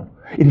incredible.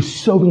 It is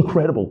so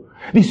incredible.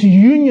 This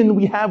union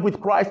we have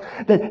with Christ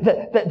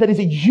that is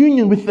a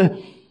union with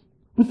the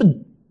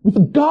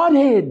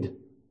Godhead.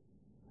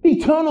 The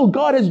eternal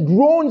God has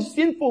drawn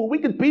sinful,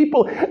 wicked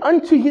people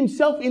unto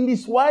Himself in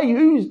this way.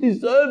 Who is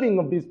deserving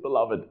of this,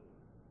 beloved?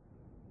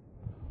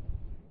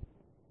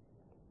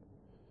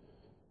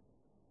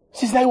 He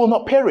says they will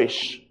not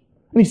perish.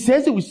 And He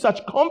says it with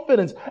such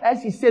confidence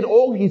as He said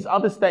all His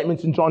other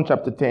statements in John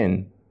chapter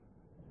 10.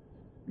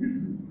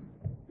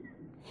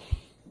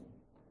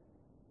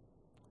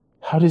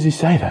 How does He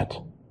say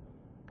that?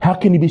 How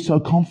can He be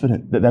so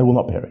confident that they will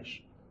not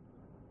perish?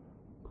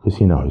 Because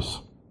He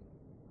knows.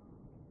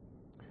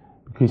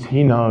 Because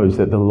he knows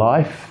that the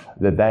life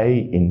that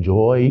they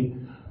enjoy,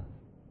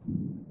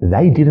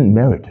 they didn't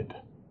merit it.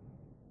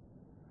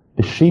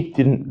 The sheep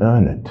didn't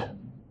earn it.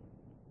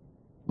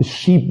 The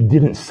sheep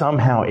didn't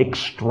somehow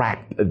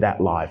extract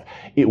that life.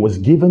 It was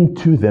given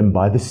to them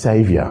by the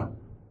Savior.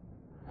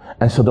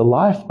 And so the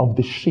life of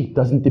the sheep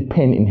doesn't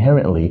depend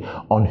inherently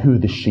on who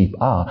the sheep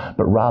are,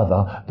 but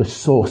rather the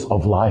source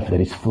of life that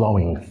is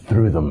flowing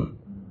through them.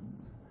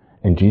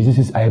 And Jesus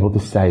is able to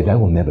say they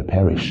will never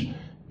perish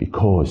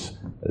because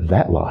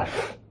that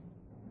life,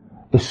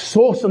 the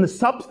source and the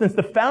substance,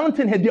 the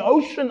fountainhead, the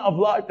ocean of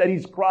life that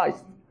is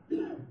Christ,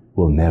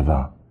 will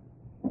never,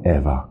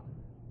 ever,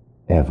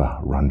 ever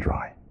run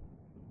dry.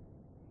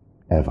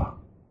 Ever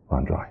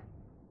run dry.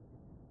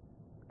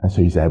 And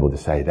so he's able to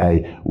say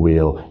they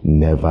will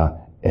never,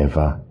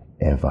 ever,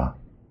 ever,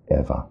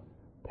 ever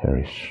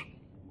perish.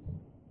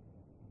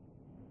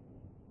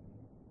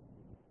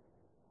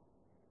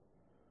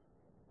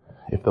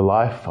 If the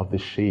life of the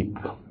sheep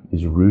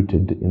is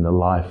rooted in the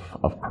life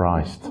of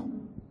Christ,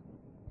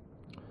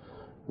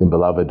 then,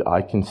 beloved,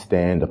 I can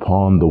stand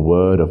upon the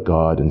word of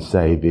God and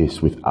say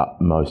this with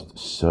utmost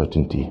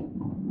certainty.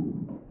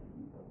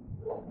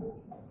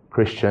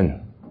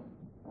 Christian,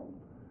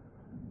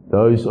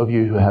 those of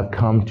you who have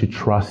come to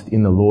trust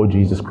in the Lord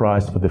Jesus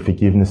Christ for the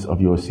forgiveness of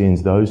your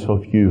sins, those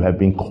of you who have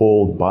been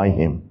called by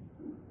Him,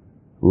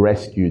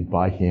 rescued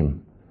by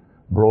Him,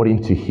 brought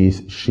into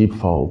His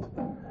sheepfold,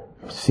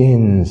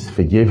 sins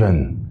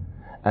forgiven,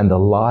 and the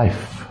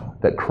life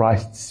that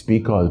Christ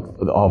speaks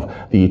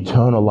of the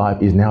eternal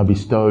life is now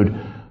bestowed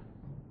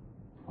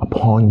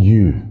upon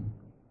you.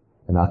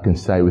 And I can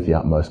say with the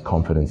utmost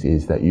confidence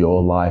is that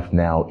your life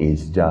now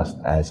is just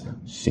as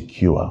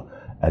secure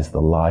as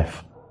the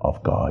life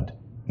of God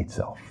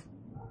itself.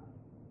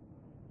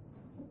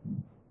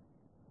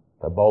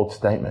 A bold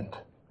statement.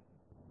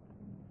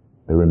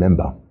 But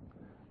remember,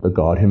 the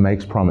God who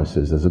makes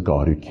promises is a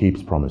God who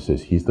keeps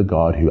promises. He's the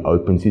God who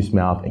opens His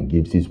mouth and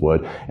gives His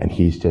word, and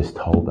He's just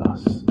told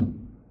us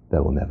they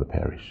will never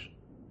perish.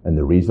 And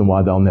the reason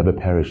why they'll never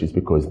perish is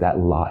because that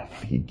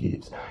life He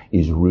gives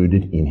is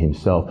rooted in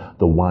Himself,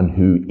 the one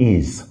who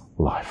is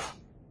life.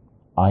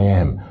 I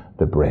am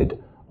the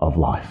bread of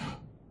life.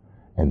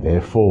 And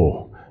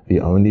therefore, the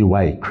only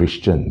way,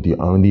 Christian, the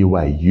only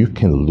way you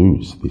can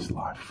lose this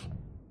life,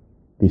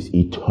 this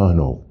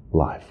eternal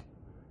life,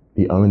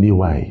 the only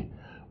way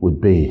would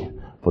be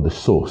for the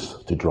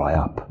source to dry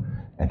up.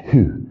 And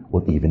who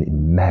will even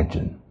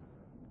imagine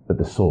that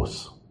the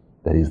source,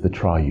 that is the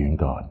triune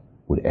God,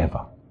 would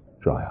ever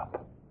dry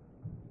up?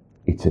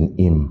 It's an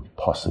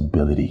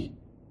impossibility.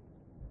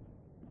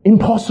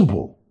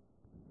 Impossible.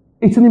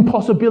 It's an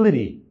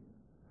impossibility.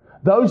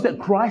 Those that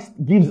Christ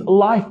gives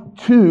life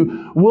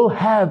to will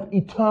have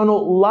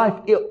eternal life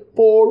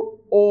for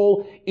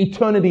all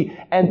eternity.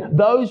 And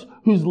those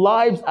whose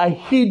lives are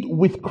hid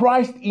with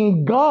Christ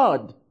in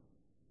God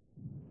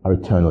are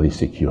eternally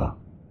secure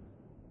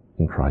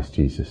in Christ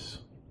Jesus.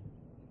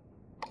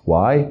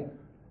 Why?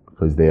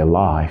 Because their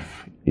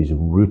life is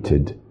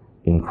rooted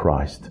in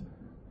Christ.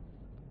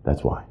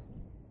 That's why.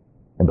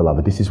 And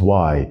beloved, this is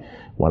why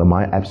one of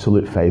my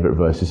absolute favorite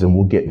verses, and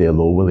we'll get there,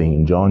 Lord willing,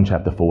 in John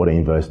chapter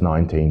 14, verse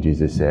 19,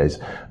 Jesus says,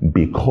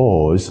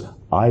 because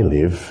I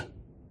live,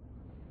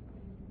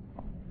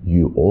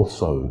 you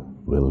also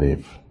will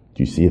live.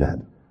 Do you see that?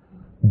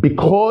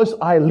 Because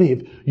I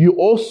live, you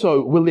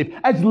also will live.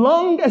 As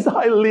long as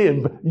I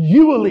live,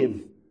 you will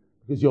live.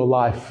 Because your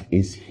life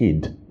is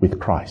hid with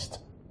Christ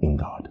in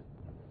God.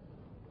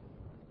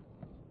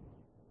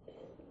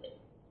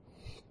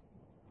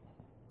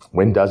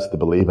 When does the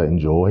believer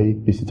enjoy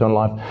this eternal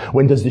life?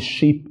 When does the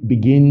sheep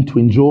begin to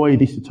enjoy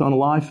this eternal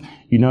life?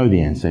 You know the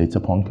answer. It's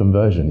upon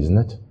conversion, isn't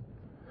it?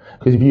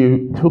 Because if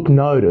you took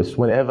notice,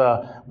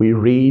 whenever we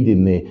read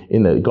in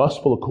the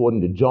Gospel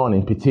according to John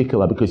in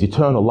particular, because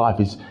eternal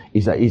life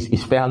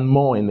is found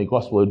more in the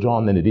Gospel of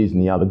John than it is in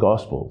the other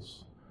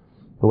Gospels.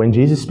 But when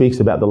Jesus speaks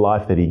about the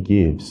life that He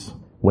gives,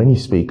 when He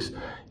speaks,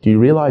 do you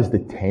realize the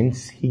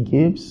tense He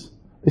gives?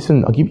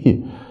 Listen, I'll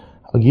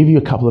give you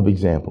a couple of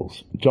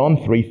examples. John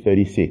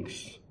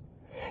 3:36.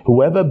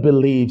 Whoever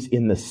believes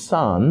in the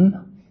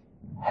Son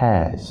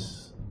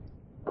has,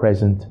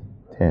 present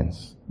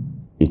tense,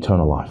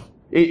 eternal life.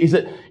 Is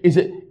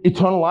it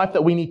eternal life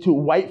that we need to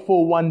wait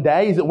for one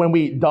day? Is it when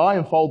we die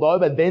and fold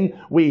over, then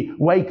we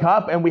wake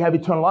up and we have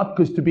eternal life?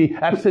 Because to be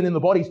absent in the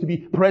body is to be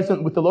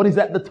present with the Lord. Is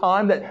that the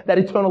time that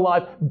eternal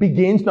life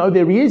begins? No,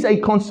 there is a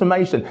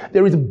consummation.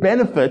 There is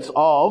benefits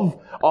of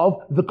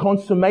the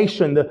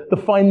consummation, the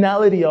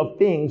finality of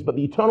things. But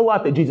the eternal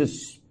life that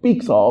Jesus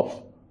speaks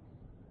of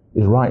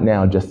is right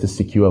now just as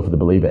secure for the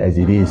believer as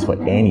it is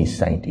for any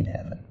saint in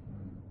heaven.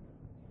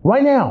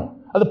 Right now,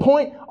 at the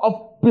point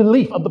of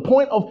belief, at the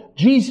point of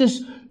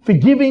Jesus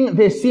forgiving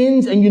their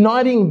sins and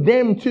uniting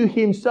them to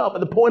Himself, at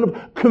the point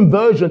of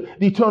conversion,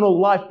 the eternal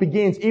life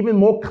begins. Even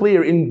more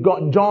clear in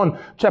John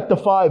chapter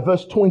 5,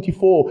 verse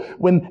 24,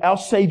 when our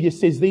Savior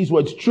says these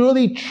words,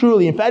 truly,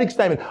 truly, emphatic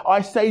statement,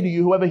 I say to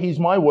you, whoever hears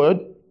my word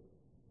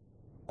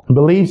and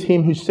believes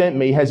Him who sent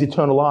me has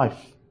eternal life.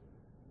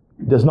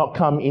 does not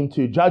come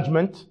into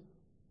judgment,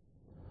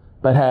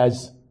 but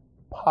has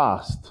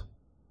passed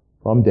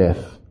from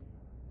death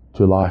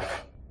to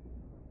life.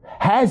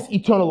 Has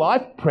eternal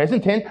life,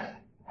 present tense,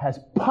 has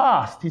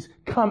passed. He's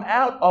come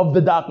out of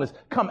the darkness,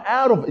 come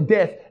out of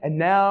death, and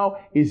now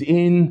is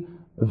in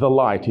the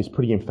light. He's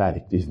pretty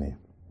emphatic, isn't he?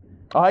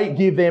 I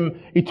give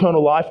them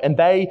eternal life, and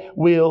they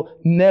will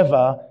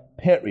never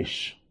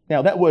perish.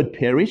 Now, that word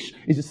perish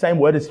is the same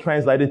word as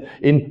translated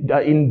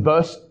in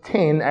verse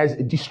 10 as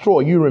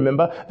destroy. You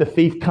remember, the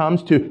thief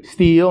comes to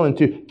steal and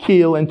to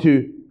kill and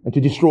to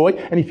destroy.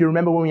 And if you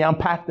remember when we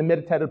unpacked and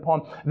meditated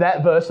upon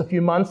that verse a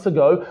few months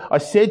ago, I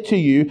said to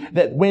you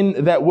that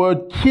when that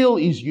word kill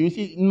is used,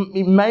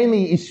 it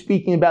mainly is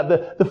speaking about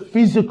the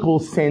physical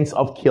sense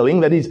of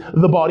killing, that is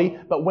the body.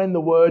 But when the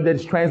word that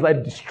is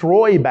translated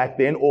destroy back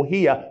then, or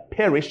here,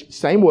 perish,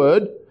 same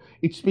word,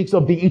 it speaks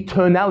of the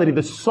eternality,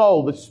 the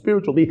soul, the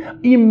spiritual, the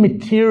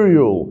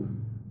immaterial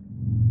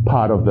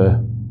part of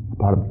the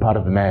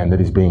man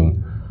that is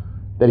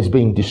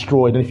being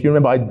destroyed. And if you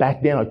remember,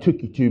 back then I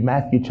took you to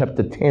Matthew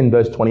chapter 10,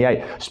 verse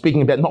 28,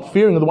 speaking about not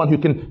fearing of the one who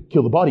can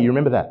kill the body. You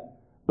remember that?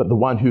 But the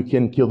one who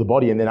can kill the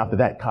body, and then after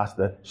that cast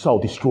the soul,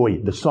 destroy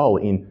the soul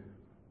in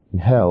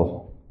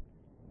hell.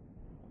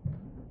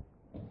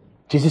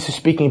 Jesus is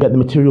speaking about the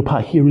material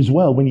part here as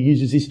well. When he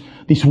uses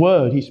this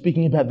word, he's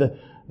speaking about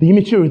the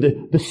immaterial,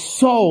 the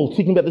soul,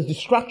 speaking about the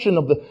destruction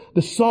of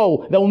the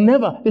soul.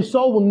 The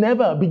soul will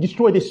never be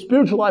destroyed. Their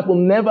spiritual life will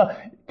never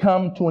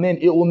come to an end.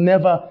 It will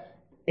never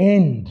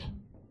end.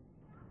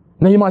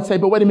 Now you might say,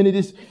 but wait a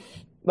minute,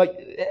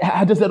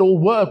 how does that all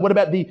work? What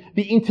about the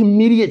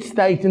intermediate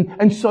state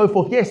and so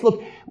forth? Yes,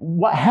 look,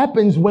 what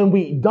happens when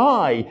we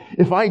die?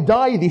 If I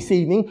die this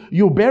evening,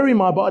 you'll bury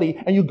my body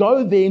and you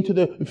go there into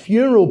the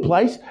funeral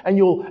place and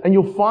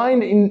you'll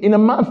find in a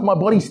month my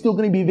body's still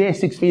going to be there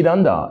 6 feet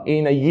under.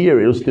 In a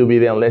year it'll still be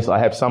there unless I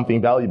have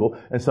something valuable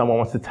and someone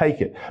wants to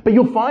take it. But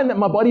you'll find that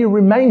my body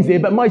remains there,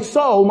 but my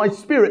soul, my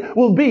spirit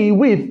will be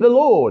with the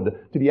Lord.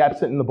 To be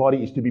absent in the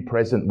body is to be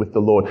present with the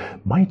Lord.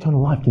 My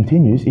eternal life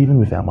continues even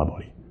without my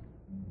body.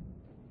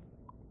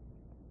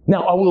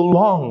 Now I will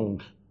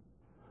long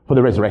for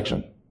the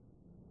resurrection.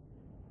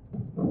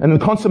 And in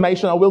the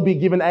consummation, I will be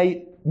given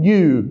a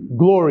new,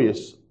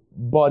 glorious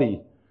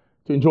body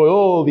to enjoy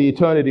all the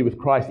eternity with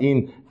Christ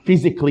in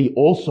physically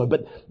also.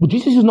 But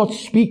Jesus is not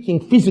speaking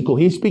physical.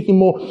 He's speaking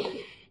more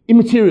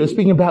immaterial,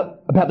 speaking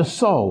about the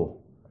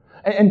soul.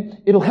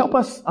 And it'll help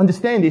us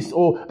understand this,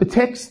 or the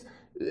text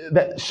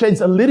that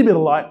sheds a little bit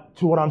of light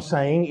to what I'm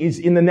saying is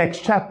in the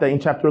next chapter, in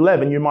chapter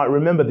 11. You might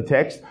remember the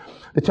text.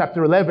 The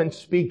chapter 11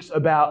 speaks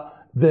about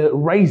the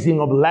raising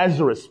of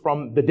Lazarus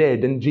from the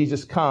dead. And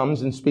Jesus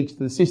comes and speaks to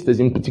the sisters,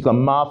 in particular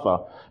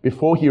Martha,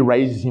 before he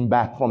raises him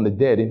back from the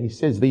dead. And he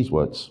says these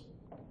words.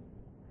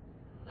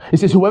 He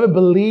says, whoever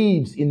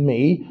believes in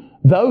me,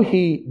 though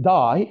he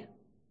die,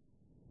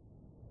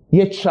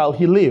 yet shall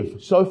he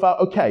live. So far,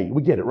 okay,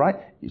 we get it, right?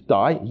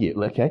 Die, yeah,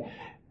 okay.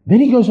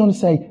 Then he goes on to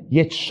say,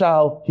 yet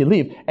shall he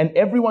live. And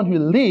everyone who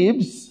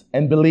lives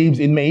and believes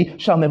in me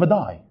shall never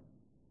die.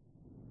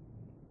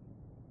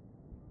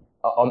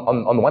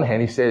 On the one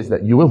hand, he says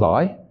that you will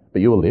die,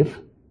 but you will live.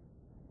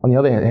 On the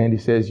other hand, he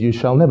says you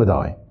shall never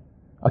die.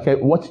 Okay,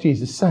 what's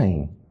Jesus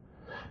saying?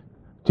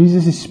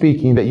 Jesus is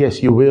speaking that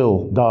yes, you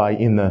will die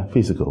in the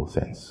physical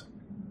sense,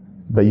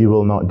 but you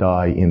will not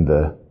die in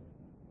the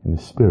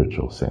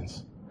spiritual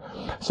sense.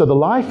 So the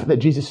life that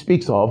Jesus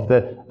speaks of,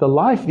 the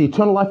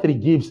eternal life that he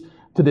gives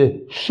to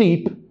the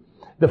sheep,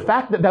 the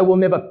fact that they will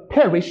never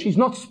perish, he's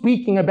not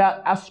speaking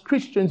about us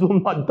Christians will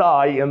not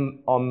die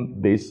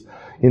in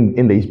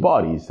these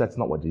bodies. That's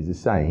not what Jesus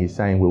is saying. He's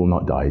saying we will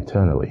not die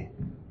eternally.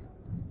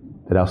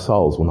 That our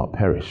souls will not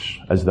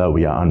perish as though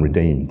we are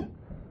unredeemed.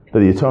 That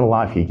the eternal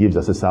life he gives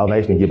us, the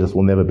salvation he gives us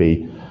will never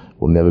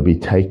be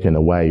taken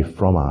away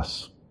from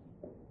us.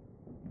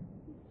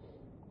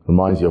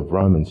 Reminds you of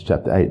Romans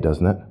chapter 8,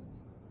 doesn't it?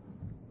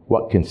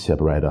 What can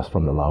separate us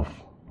from the love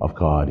of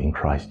God in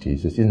Christ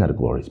Jesus? Isn't that a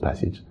glorious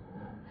passage?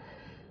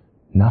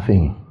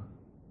 Nothing.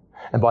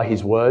 And by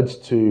his words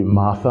to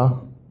Martha,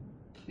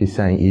 he's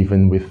saying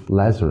even with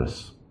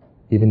Lazarus,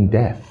 even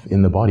death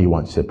in the body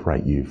won't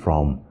separate you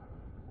from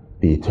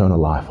the eternal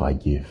life I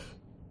give.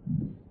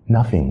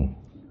 Nothing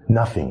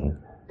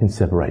can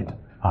separate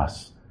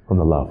us from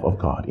the love of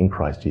God in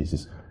Christ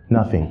Jesus.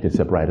 Nothing can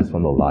separate us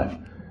from the life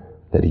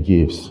that he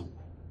gives.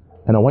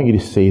 And I want you to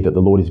see that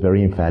the Lord is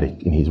very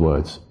emphatic in his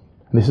words.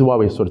 And this is why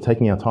we're sort of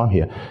taking our time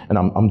here. And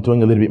I'm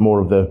doing a little bit more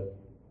of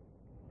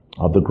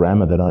the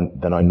grammar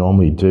than I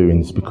normally do.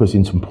 And it's because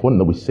it's important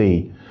that we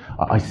see.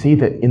 I see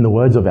that in the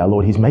words of our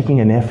Lord, he's making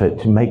an effort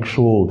to make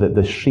sure that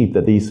the sheep,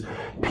 that these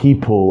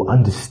people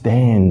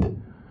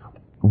understand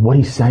what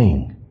he's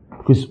saying.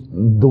 Because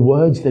the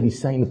words that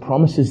he's saying, the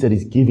promises that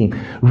he's giving,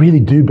 really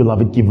do,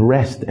 beloved, give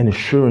rest and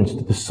assurance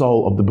to the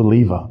soul of the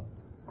believer.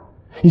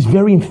 He's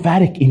very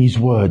emphatic in his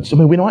words. I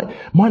mean, we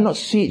might not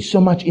see it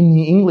so much in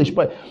the English,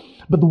 but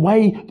But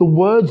the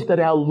words that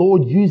our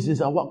Lord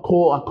uses are what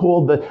are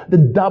called the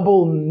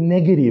double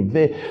negative.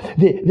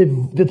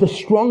 They're the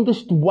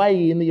strongest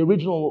way in the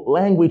original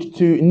language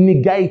to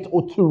negate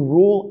or to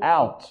rule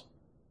out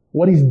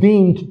what is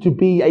deemed to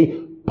be a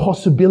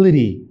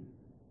possibility.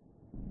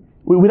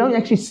 We don't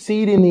actually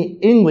see it in the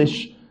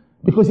English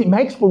because it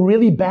makes for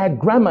really bad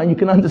grammar, and you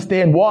can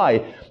understand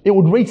why. It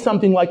would read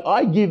something like,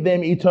 I give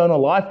them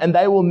eternal life and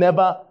they will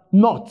never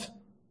not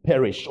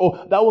perish,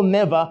 or they will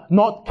never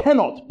not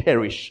cannot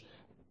perish.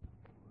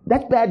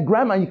 That's bad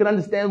grammar, and you can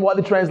understand why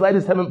the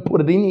translators haven't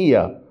put it in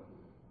here.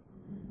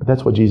 But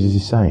that's what Jesus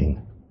is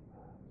saying.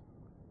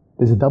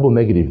 There's a double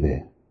negative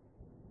there.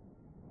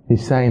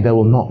 He's saying they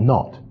will not,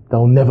 they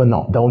will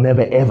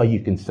never ever,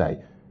 you can say,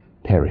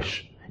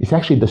 perish. It's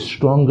actually the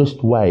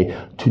strongest way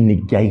to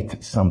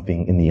negate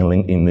something in the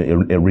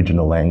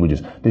original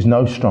languages. There's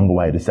no stronger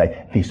way to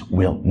say, this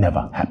will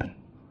never happen.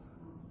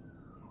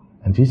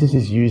 And Jesus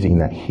is using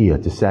that here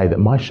to say that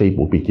my sheep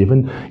will be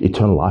given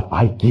eternal life.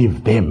 I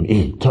give them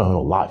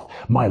eternal life.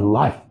 My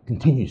life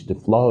continues to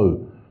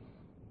flow.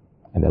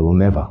 And they will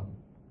never,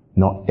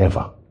 not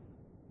ever,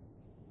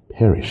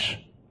 perish.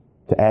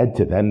 To add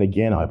to that, and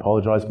again, I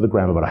apologize for the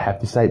grammar, but I have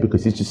to say it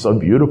because it's just so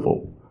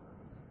beautiful.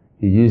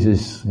 He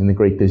uses, in the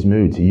Greek, there's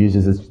moods. He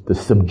uses the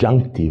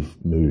subjunctive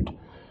mood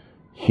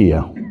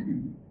here.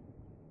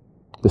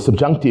 The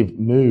subjunctive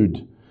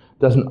mood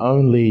doesn't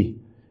only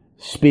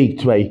speak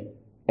to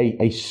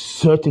a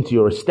certainty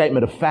or a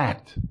statement of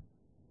fact,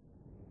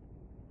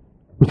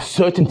 with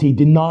certainty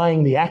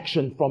denying the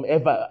action from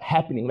ever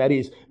happening. That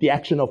is, the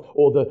action of,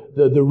 or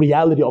the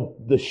reality of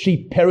the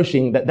sheep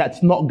perishing,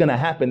 that's not going to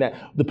happen, that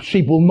the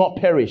sheep will not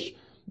perish.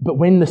 But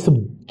when the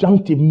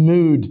subjunctive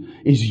mood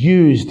is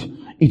used,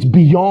 it's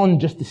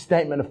beyond just a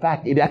statement of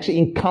fact. It actually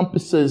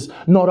encompasses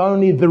not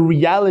only the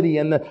reality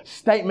and the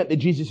statement that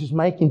Jesus is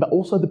making, but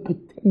also the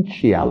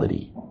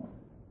potentiality.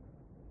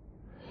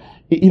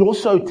 It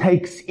also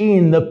takes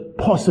in the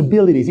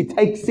possibilities. It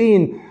takes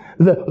in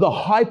the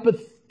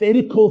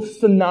hypothetical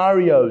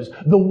scenarios,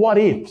 the what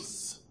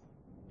ifs.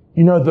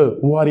 You know the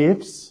what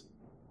ifs?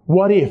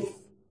 What if?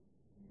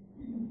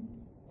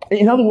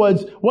 In other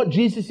words, what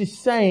Jesus is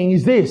saying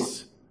is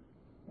this.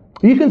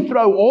 You can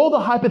throw all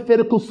the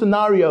hypothetical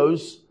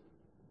scenarios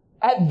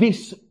at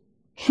this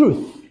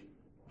truth.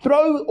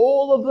 Throw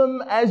all of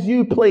them as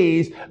you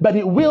please, but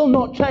it will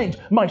not change.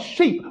 My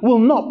sheep will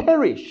not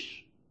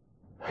perish.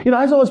 You know,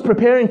 as I was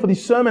preparing for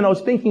this sermon, I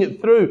was thinking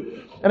it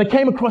through, and I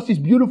came across this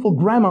beautiful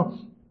grammar,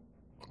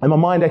 and my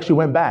mind actually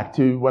went back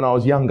to when I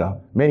was younger,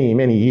 many,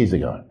 many years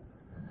ago.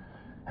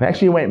 And I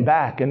actually went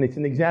back, and it's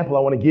an example I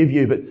want to give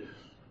you, but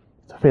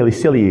it's a fairly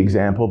silly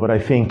example, but I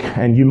think,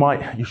 and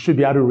you should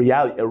be able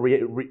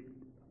to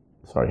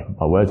sorry,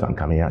 my words aren't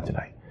coming out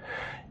today.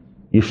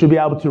 You should be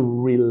able to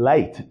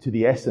relate to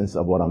the essence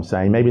of what I'm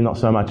saying. Maybe not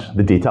so much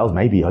the details,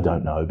 maybe, I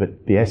don't know,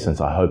 but the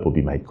essence, I hope, will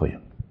be made clear.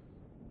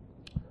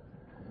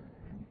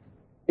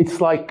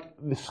 It's like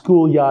the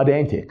schoolyard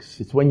antics.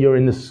 It's when you're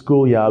in the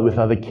schoolyard with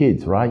other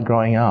kids, right,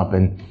 growing up.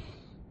 And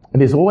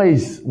there's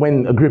always,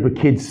 when a group of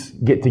kids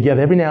get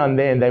together, every now and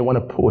then they want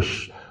to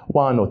push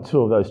one or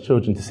two of those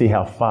children to see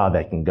how far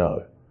they can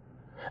go.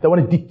 They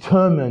want to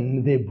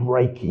determine their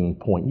breaking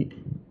point.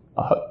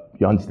 I hope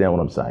you understand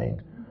what I'm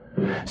saying.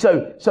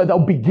 So they'll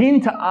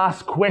begin to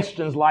ask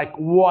questions like,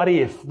 what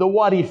if? The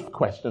what if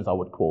questions, I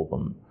would call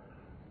them.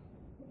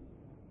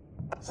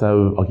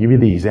 So I'll give you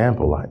the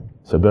example. Like,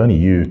 so Bernie,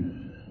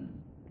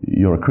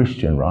 you're a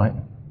Christian, right?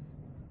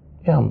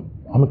 Yeah,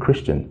 I'm a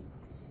Christian.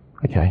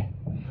 Okay.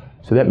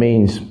 So that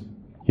means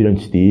you don't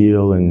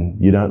steal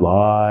and you don't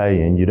lie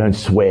and you don't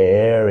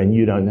swear and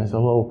you don't...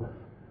 So, well,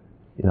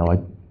 you know,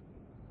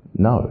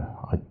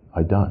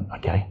 I don't.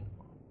 Okay.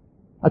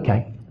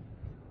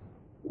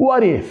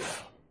 What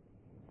if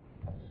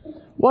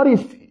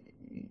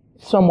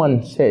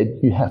someone said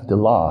you have to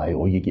lie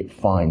or you get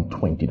fined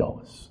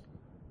 $20?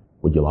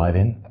 Would you lie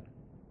then?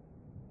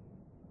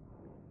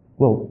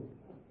 Well,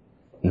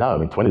 no. I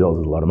mean,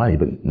 $20 is a lot of money,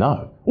 but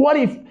no. What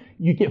if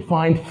you get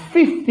fined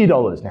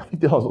 $50? Now,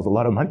 $50 was a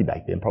lot of money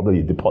back then.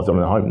 Probably a deposit on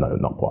a home. No,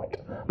 not quite.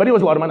 But it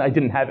was a lot of money. I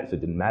didn't have it, so it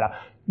didn't matter.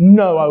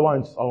 No, I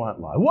won't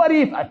lie. What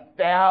if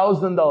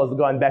 $1,000? The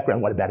guy in the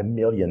background, what about $1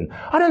 million?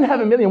 I don't have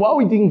 $1 million. Why are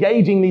we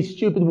engaging these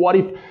stupid what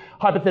if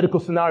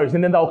hypothetical scenarios?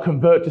 And then they'll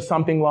convert to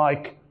something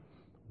like,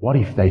 what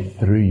if they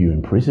threw you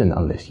in prison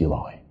unless you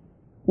lie?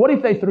 What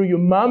if they threw your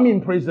mum in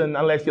prison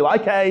unless you lie?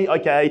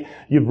 Okay,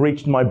 you've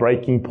reached my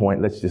breaking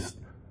point. Let's just...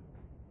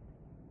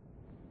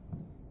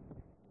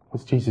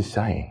 What's Jesus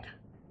saying?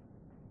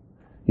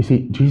 You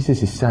see,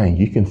 Jesus is saying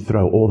you can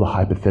throw all the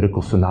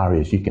hypothetical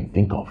scenarios you can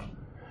think of.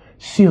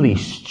 Silly,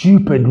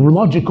 stupid,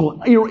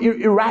 illogical,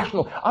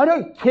 irrational. I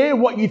don't care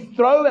what you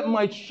throw at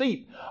my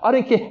sheep. I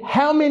don't care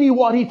how many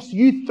what ifs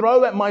you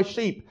throw at my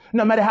sheep.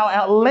 No matter how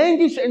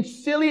outlandish and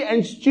silly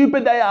and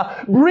stupid they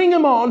are, bring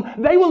them on.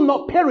 They will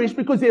not perish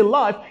because their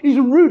life is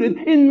rooted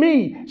in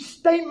me.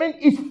 Statement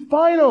is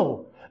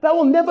final. They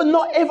will never,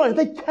 not ever,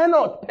 they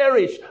cannot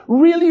perish.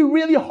 Really,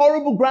 really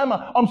horrible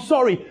grammar. I'm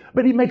sorry,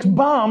 but it makes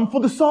balm for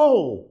the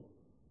soul.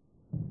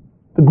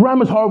 The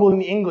grammar's horrible in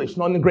the English,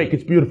 not in the Greek.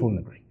 It's beautiful in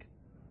the Greek.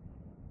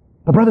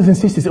 But brothers and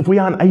sisters, if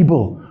we're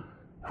unable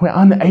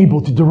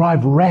to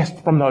derive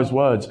rest from those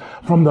words,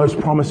 from those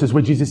promises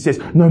where Jesus says,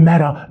 no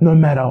matter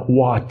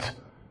what,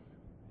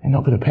 they're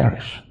not going to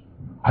perish.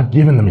 I've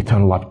given them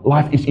eternal life.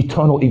 Life is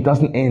eternal. It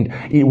doesn't end.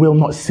 It will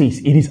not cease.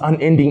 It is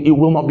unending. It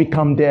will not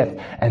become death.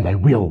 And they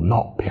will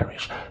not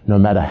perish. No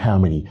matter how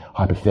many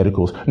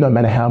hypotheticals, no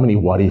matter how many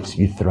what ifs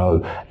you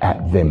throw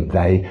at them,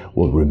 they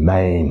will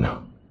remain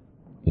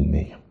in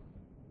me.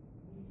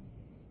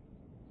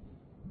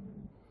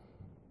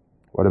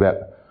 What about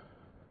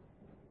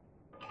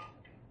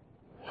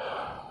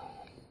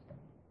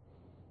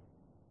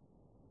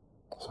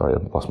sorry,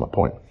 I've lost my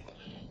point.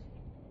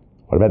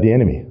 What about the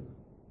enemy?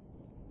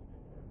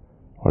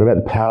 What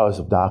about the powers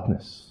of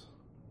darkness?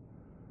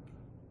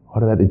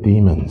 What about the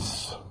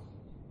demons?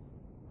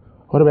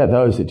 What about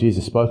those that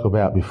Jesus spoke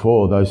about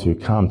before, those who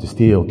come to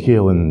steal,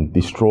 kill, and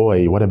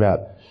destroy? What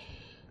about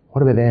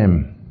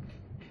them?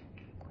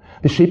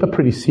 The sheep are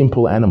pretty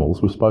simple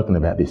animals. We've spoken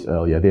about this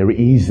earlier. They're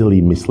easily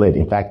misled.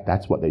 In fact,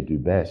 that's what they do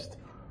best.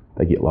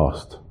 They get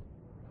lost.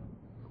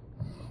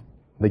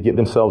 They get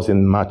themselves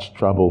in much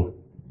trouble.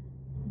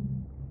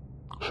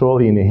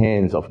 Surely in the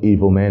hands of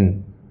evil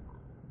men.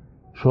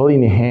 Surely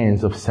in the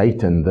hands of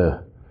Satan,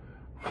 the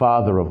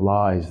father of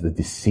lies, the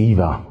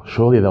deceiver.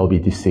 Surely they'll be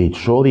deceived.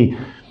 Surely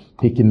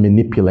he can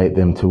manipulate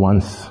them to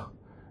once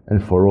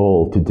and for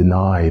all to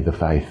deny the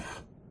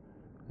faith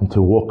and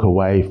to walk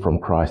away from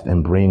Christ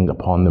and bring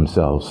upon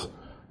themselves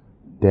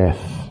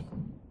death.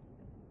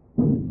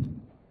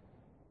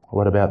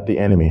 What about the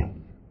enemy?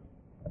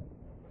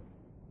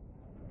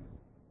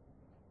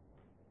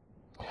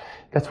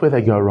 That's where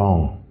they go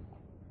wrong.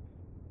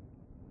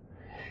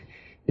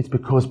 It's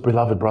because,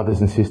 beloved brothers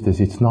and sisters,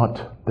 it's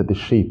not that the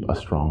sheep are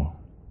strong.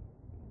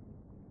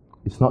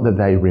 It's not that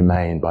they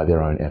remain by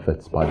their own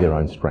efforts, by their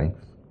own strength.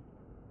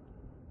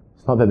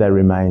 It's not that they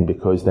remain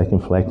because they can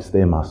flex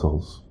their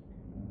muscles.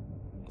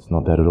 It's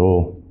not that at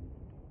all.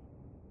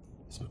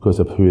 It's because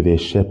of who their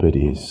shepherd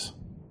is.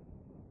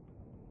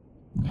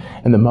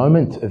 And the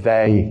moment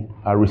they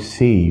are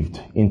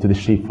received into the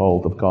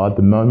sheepfold of God,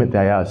 the moment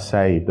they are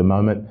saved, the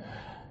moment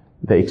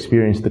they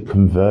experience the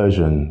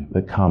conversion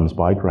that comes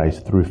by grace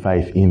through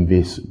faith in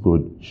this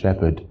good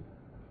shepherd,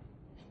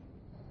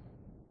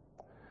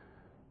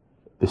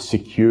 the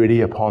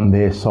security upon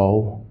their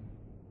soul,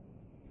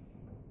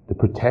 the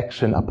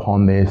protection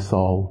upon their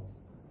soul,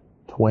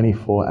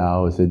 24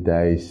 hours a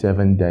day,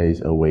 7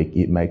 days a week,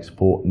 it makes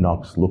Fort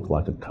Knox look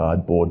like a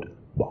cardboard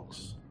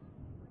box.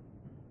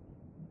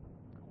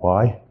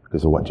 Why?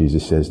 Because of what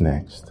Jesus says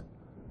next.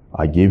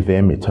 I give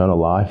them eternal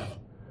life,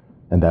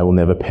 and they will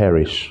never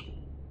perish,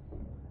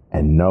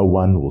 and no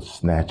one will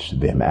snatch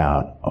them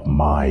out of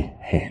my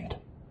hand.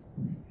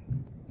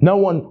 No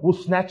one will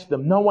snatch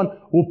them. No one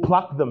will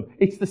pluck them.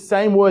 It's the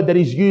same word that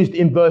is used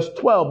in verse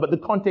 12, but the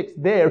context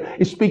there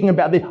is speaking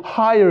about the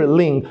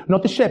hireling,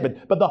 not the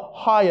shepherd, but the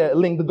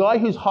hireling, the guy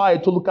who's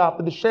hired to look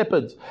after the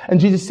shepherds. And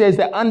Jesus says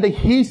that under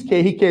his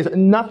care, he cares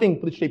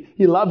nothing for the sheep.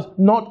 He loves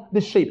not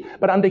the sheep,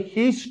 but under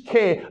his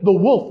care, the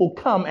wolf will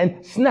come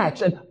and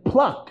snatch and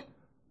pluck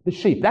the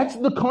sheep. That's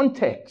the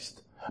context.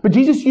 But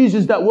Jesus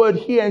uses that word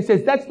here and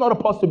says that's not a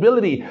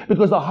possibility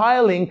because the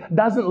hireling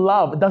doesn't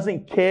love,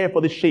 doesn't care for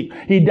the sheep.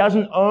 He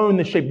doesn't own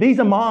the sheep. These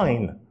are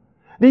mine.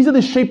 These are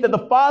the sheep that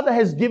the Father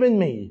has given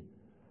me.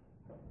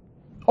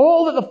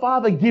 All that the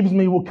Father gives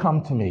me will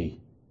come to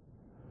me.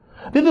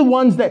 They're the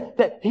ones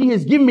that He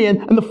has given me,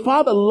 and the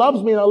Father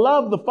loves me, and I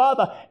love the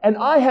Father, and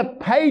I have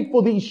paid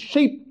for these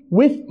sheep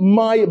with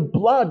my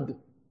blood.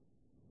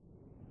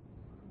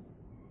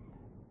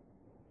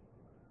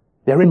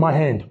 They're in my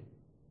hand.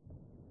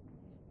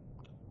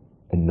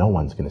 And no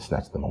one's going to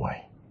snatch them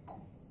away.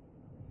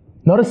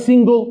 Not a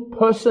single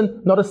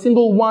person, not a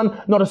single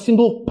one, not a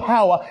single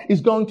power is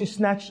going to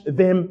snatch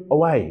them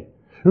away.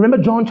 Remember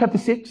John chapter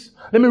 6?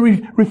 Let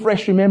me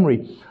refresh your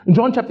memory. In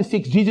John chapter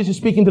 6, Jesus is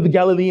speaking to the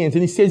Galileans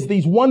and he says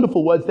these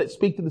wonderful words that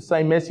speak to the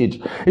same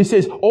message. He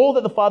says, all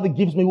that the Father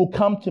gives me will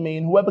come to me,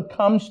 and whoever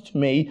comes to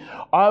me,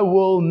 I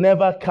will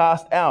never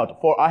cast out.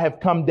 For I have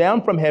come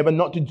down from heaven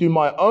not to do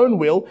my own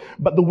will,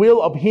 but the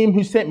will of him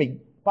who sent me.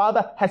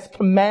 Father has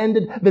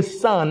commanded the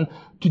Son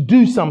to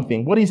do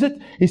something. What is it?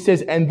 He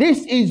says, and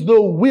this is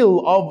the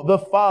will of the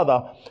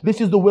Father. This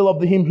is the will of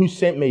him who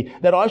sent me,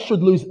 that I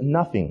should lose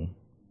nothing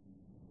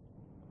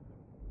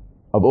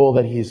of all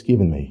that he has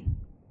given me,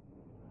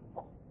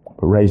 but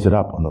raise it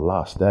up on the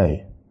last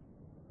day.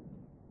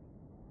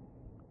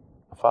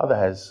 The Father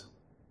has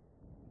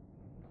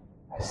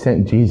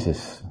sent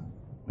Jesus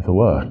with a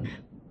work.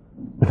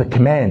 With a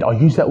command. I'll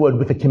use that word,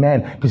 with a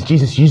command, because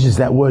Jesus uses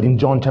that word in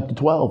John chapter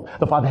 12.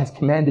 The Father has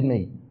commanded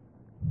me.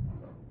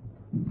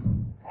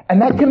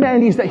 And that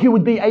command is that he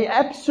would be an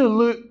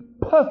absolute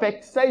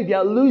perfect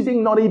Savior,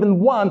 losing not even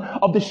one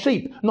of the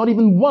sheep, not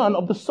even one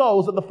of the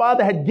souls that the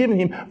Father had given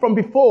him from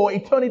before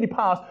eternity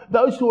past,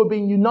 those who have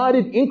been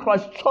united in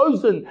Christ,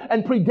 chosen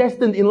and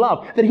predestined in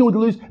love, that he would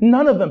lose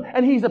none of them.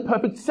 And he's a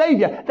perfect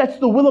Savior. That's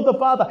the will of the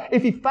Father.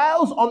 If he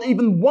fails on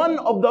even one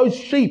of those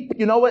sheep,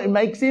 you know what? It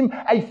makes him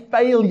a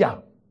failure.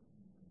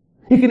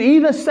 He can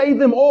either save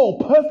them all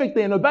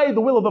perfectly and obey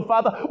the will of the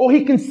Father, or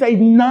he can save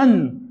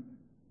none.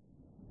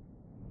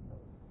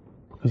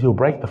 Because he'll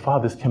break the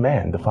Father's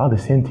command. The Father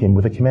sent him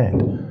with a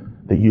command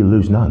that you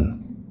lose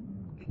none.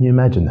 Can you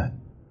imagine that?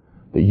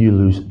 That you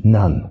lose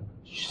none.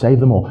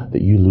 Save them all,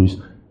 that you lose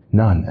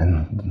none.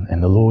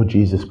 And the Lord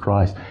Jesus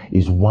Christ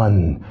is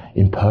one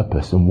in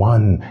purpose and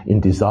one in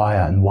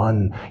desire and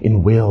one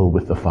in will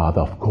with the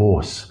Father. Of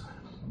course,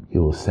 he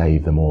will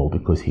save them all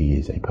because he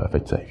is a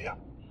perfect Savior.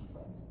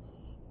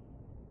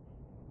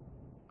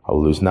 I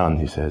will lose none,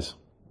 he says.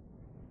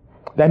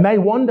 They may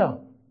wander,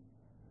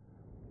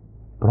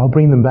 but I'll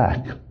bring them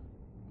back.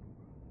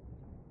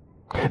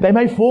 They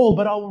may fall,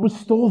 but I'll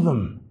restore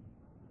them.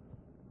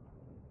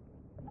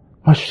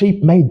 My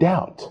sheep may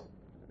doubt,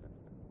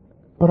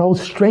 but I'll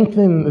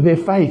strengthen their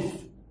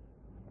faith.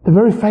 The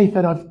very faith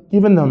that I've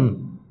given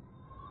them.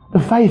 The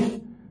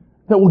faith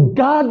that will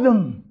guard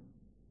them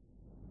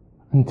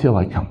until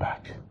I come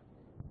back.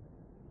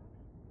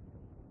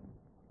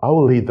 I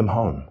will lead them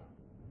home,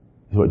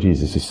 is what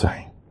Jesus is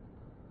saying.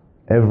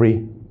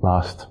 Every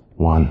last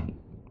one.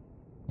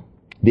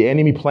 The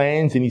enemy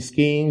plans and he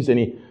schemes and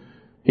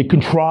he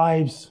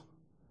contrives,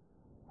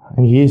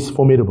 and he is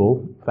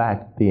formidable. In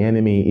fact, the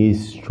enemy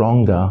is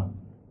stronger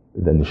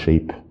than the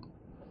sheep,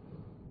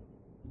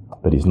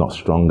 but he's not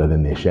stronger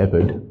than their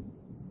shepherd.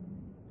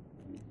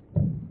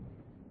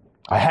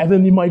 I have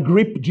them in my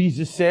grip,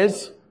 Jesus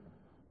says.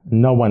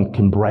 No one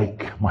can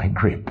break my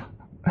grip.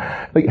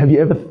 Like, have you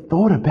ever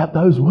thought about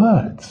those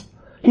words?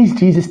 He's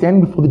Jesus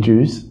standing before the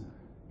Jews.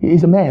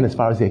 He's a man as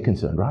far as they're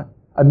concerned, right?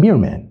 A mere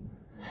man.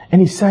 And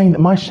he's saying that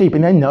my sheep,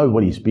 and they know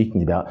what he's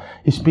speaking about.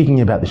 He's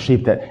speaking about the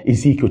sheep that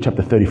Ezekiel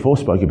chapter 34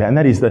 spoke about, and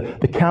that is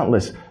the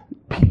countless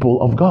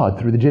people of God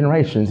through the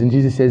generations. And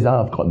Jesus says,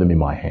 I've got them in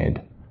my hand.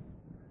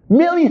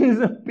 Millions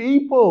of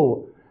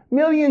people.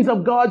 Millions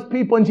of God's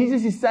people. And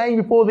Jesus is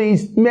saying before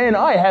these men,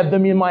 I have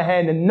them in my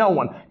hand, and no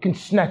one can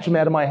snatch them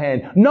out of my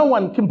hand. No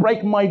one can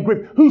break my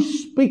grip. Who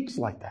speaks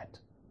like that?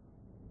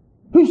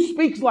 Who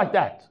speaks like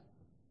that?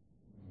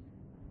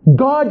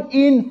 God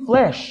in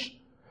flesh.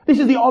 This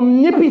is the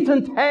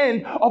omnipotent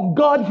hand of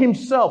God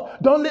himself.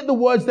 Don't let the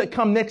words that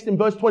come next in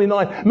verse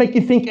 29 make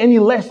you think any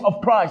less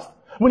of Christ.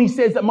 When he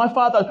says that my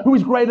Father, who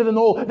is greater than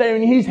all, they are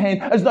in his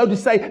hand, as though to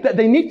say that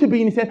they need to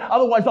be in his hand,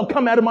 otherwise they'll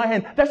come out of my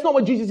hand. That's not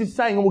what Jesus is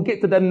saying, and we'll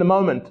get to that in a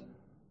moment.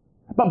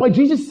 But by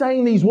Jesus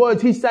saying these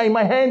words, he's saying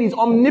my hand is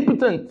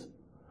omnipotent,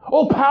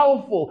 all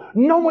powerful.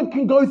 No one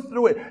can go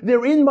through it.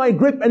 They're in my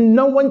grip and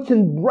no one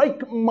can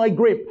break my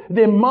grip.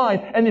 They're mine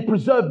and they're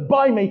preserved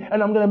by me,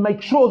 and I'm going to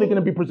make sure they're going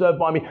to be preserved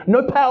by me.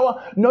 No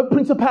power, no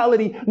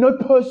principality, no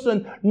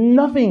person,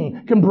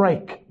 nothing can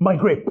break my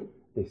grip.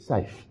 They're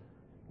safe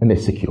and they're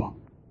secure.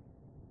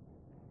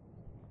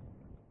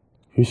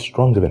 Who's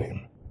stronger than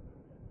him?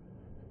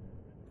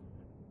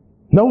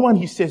 No one,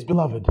 he says,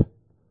 beloved.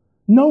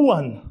 No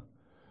one.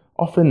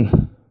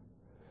 Often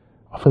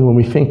when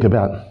we think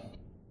about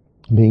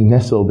being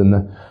nestled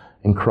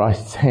in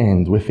Christ's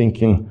hand, we're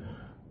thinking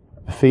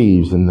the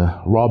thieves and the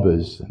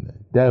robbers and the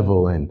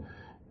devil and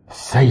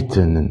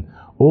Satan and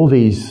all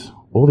these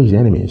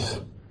enemies.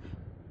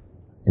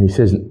 And he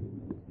says,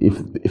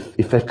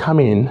 if they've come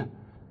in,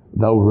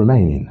 they'll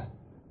remain in.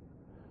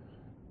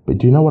 But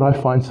do you know what I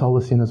find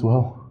solace in as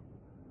well?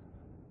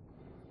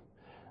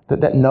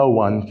 That no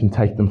one can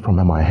take them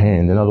from my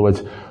hand. In other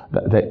words,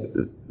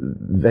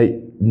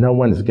 no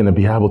one is going to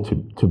be able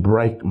to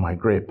break my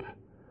grip.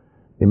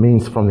 It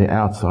means from the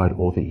outside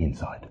or the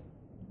inside.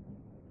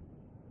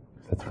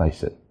 Let's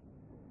face it.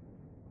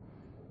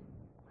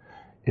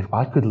 If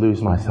I could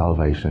lose my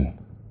salvation,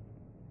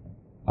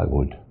 I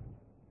would.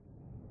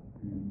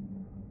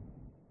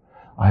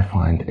 I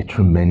find a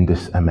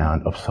tremendous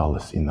amount of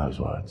solace in those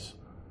words.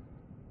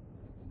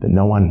 That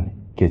no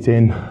one gets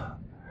in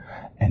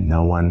and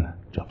no one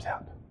jumps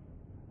out.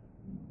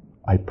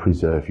 I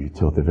preserve you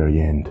till the very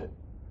end.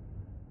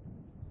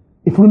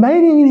 If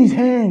remaining in his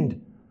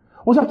hand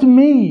was up to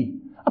me,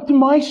 up to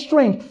my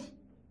strength,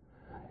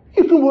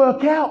 you can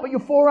work out, but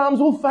your forearms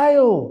will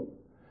fail.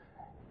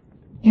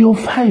 You'll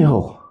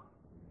fail.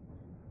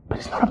 But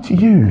it's not up to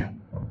you.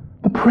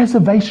 The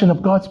preservation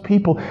of God's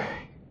people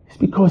is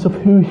because of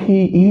who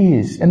he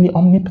is, and the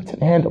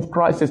omnipotent hand of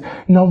Christ says,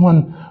 no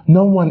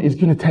one is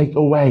going to take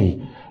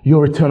away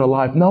your eternal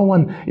life. No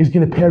one is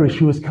going to perish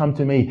who has come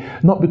to me,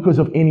 not because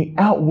of any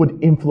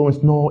outward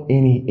influence nor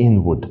any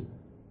inward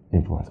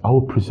influence. I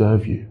will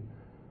preserve you.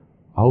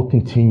 I will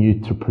continue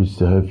to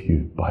preserve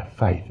you by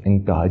faith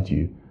and guide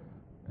you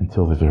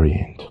until the very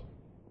end.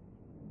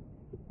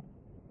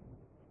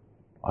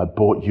 I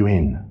brought you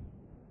in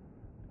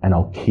and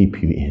I'll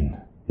keep you in,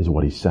 is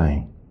what he's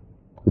saying.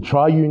 The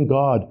triune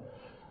God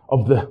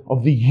of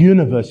the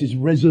universe is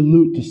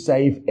resolute to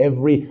save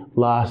every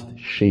last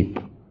sheep.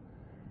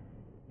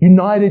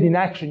 United in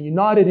action,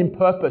 united in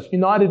purpose,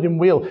 united in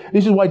will.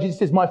 This is why Jesus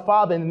says, my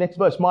Father, in the next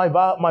verse, my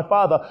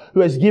Father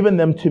who has given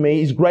them to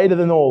me is greater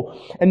than all,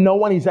 and no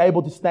one is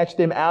able to snatch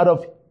them out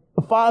of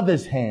the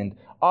Father's hand.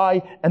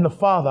 I and the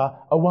Father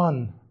are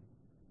one.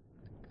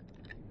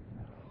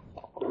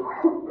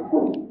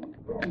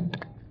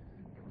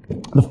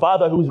 The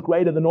Father who is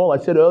greater than all, I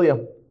said earlier,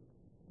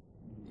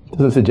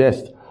 doesn't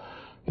suggest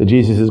that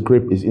Jesus'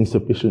 grip is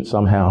insufficient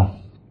somehow.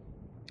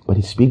 But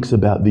he speaks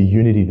about the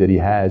unity that he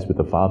has with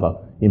the Father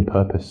in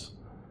purpose,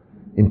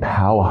 in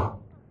power.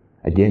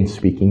 Again,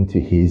 speaking to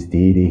his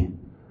deity.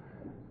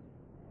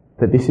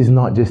 That this is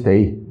not just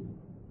a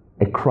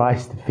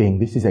Christ thing.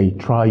 This is a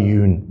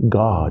triune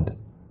God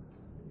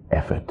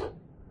effort.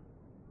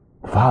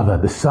 The Father,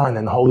 the Son,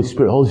 and the Holy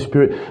Spirit. Holy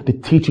Spirit, the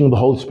teaching of the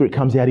Holy Spirit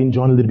comes out in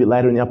John a little bit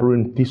later in the upper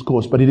room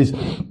discourse. But it is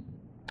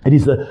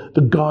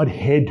the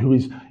Godhead who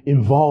is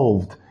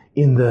involved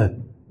in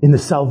the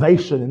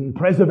salvation and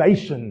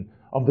preservation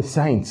of the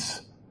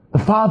saints. The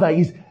Father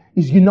is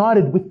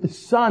united with the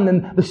Son,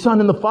 and the Son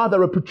and the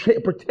Father are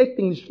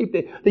protecting the sheep.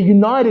 They're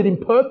united in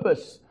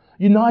purpose,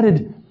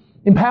 united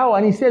in power.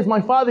 And he says,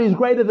 my Father is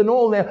greater than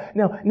all.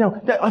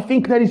 Now, I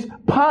think that is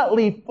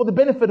partly for the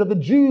benefit of the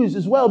Jews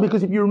as well,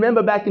 because if you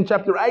remember back in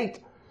chapter 8,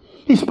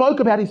 he spoke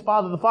about his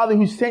Father, the Father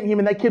who sent him,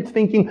 and they kept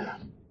thinking,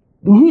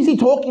 who's he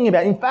talking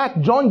about? In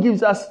fact,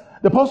 the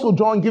Apostle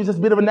John gives us a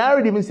bit of a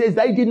narrative and says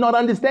they did not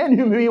understand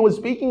who he was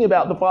speaking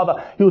about, the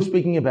Father he was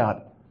speaking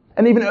about.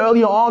 And even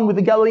earlier on with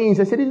the Galileans,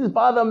 they said, this is his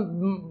father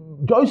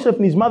Joseph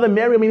and his mother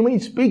Mary. I mean, when he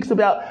speaks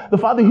about the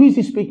Father, who's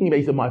he speaking about?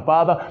 He said, my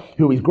Father,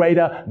 who is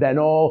greater than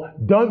all.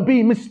 Don't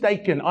be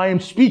mistaken. I am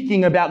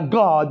speaking about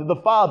God the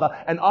Father.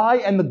 And I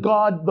and the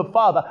God the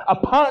Father are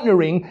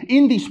partnering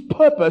in this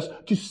purpose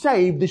to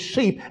save the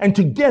sheep. And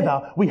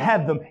together we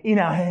have them in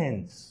our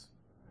hands.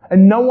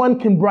 And no one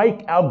can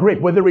break our grip,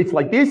 whether it's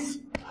like this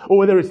or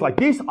whether it's like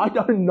this. I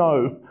don't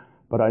know.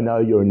 But I know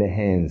you're in the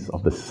hands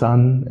of the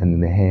Son and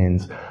in the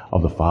hands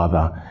of the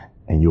Father,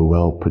 and you're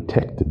well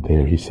protected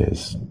there, he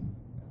says.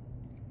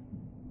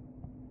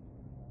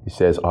 He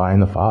says, I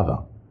and the Father.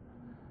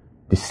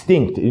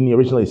 Distinct. In the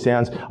original it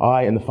sounds,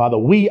 I and the Father,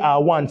 we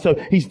are one. So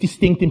he's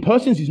distinct in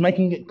persons, he's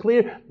making it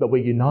clear, but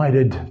we're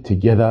united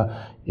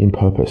together in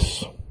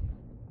purpose.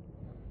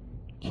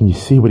 Can you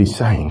see what he's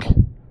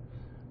saying?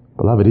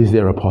 Beloved, is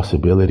there a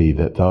possibility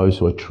that those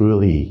who are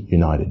truly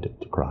united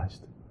to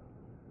Christ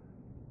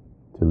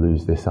to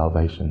lose their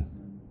salvation?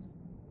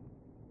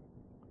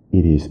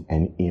 It is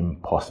an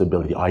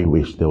impossibility. I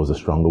wish there was a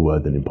stronger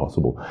word than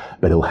impossible,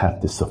 but it'll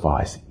have to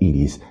suffice. It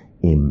is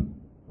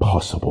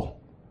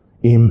impossible.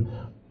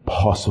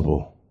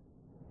 Impossible.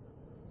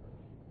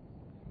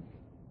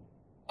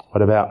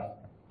 What about,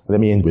 let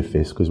me end with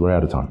this because we're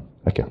out of time.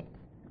 Okay.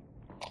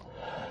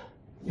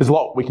 There's a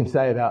lot we can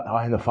say about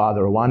I and the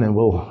Father are one, and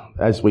we'll,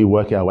 as we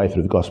work our way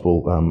through the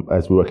gospel,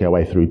 as we work our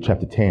way through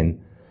chapter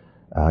 10,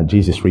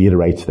 Jesus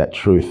reiterates that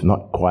truth,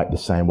 not quite the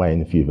same way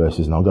in a few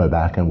verses, and I'll go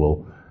back and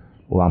we'll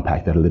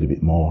unpack that a little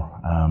bit more.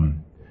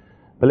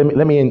 But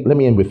let me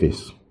end with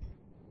this.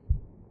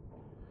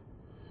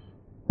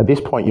 At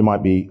this point, you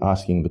might be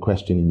asking the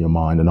question in your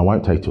mind, and I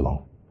won't take too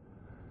long.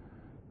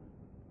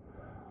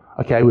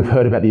 Okay, we've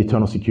heard about the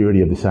eternal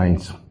security of the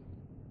saints.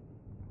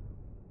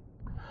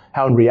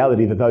 How in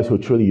reality that those who are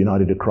truly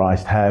united to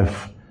Christ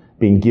have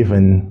been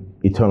given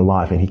eternal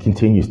life, and he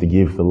continues to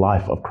give the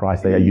life of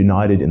Christ. They are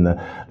united in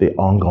the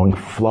ongoing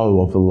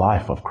flow of the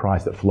life of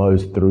Christ that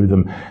flows through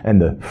them,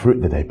 and the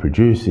fruit that they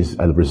produce is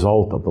a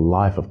result of the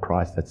life of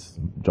Christ. That's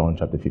John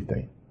chapter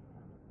 15.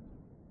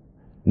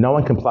 No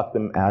one can pluck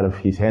them out of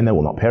his hand. They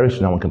will not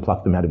perish. No one can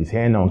pluck them out of his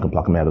hand. No one can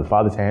pluck them out of the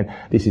Father's hand.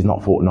 This is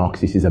not Fort Knox.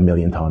 This is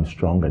 1,000,000 times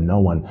stronger. No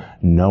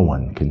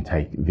one can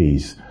take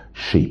these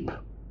sheep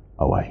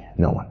away.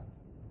 No one.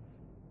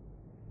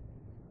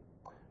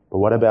 But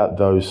what about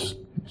those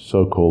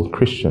so-called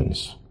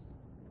Christians,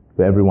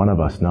 who every one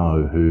of us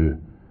know, who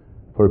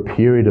for a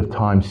period of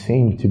time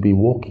seem to be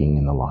walking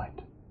in the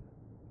light,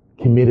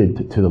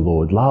 committed to the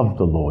Lord, love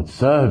the Lord,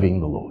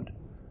 serving the Lord?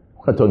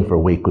 I'm not talking for a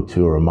week or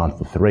two or a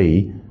month or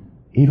 3,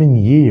 even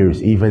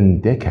years,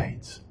 even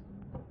decades.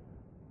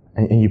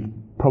 And you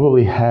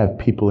probably have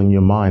people in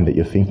your mind that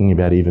you're thinking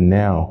about even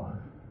now,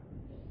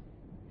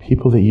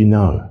 people that you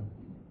know.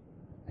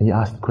 And you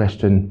ask the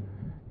question,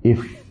 if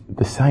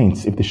the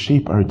saints, if the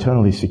sheep are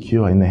eternally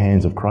secure in the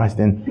hands of Christ,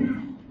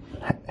 then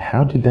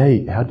how did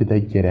they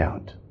get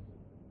out?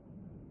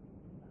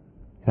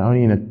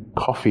 Only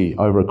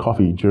over a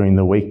coffee during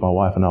the week, my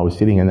wife and I were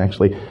sitting, and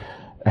actually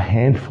a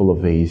handful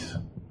of these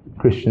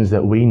Christians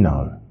that we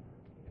know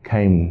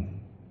came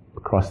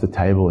across the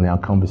table in our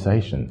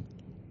conversation.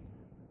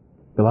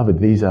 Beloved,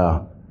 these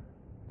are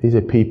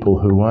people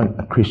who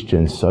weren't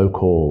Christians,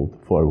 so-called,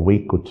 for a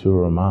week or 2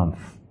 or a month.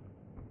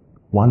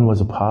 One was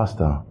a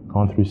pastor,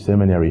 gone through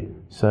seminary,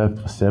 served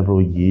for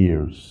several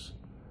years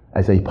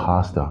as a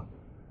pastor,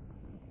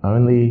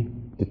 only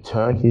to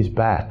turn his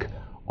back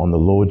on the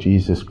Lord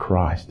Jesus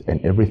Christ and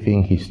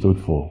everything he stood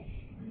for.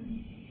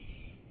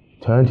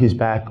 turned his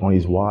back on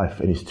his wife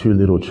and his 2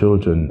 little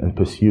children and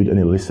pursued an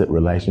illicit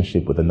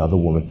relationship with another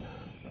woman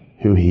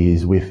who he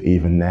is with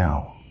even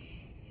now.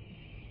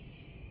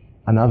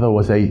 Another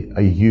was a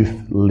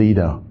youth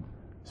leader,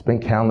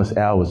 spent countless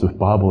hours with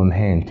Bible in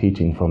hand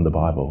teaching from the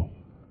Bible,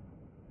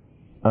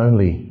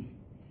 only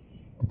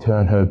to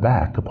turn her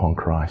back upon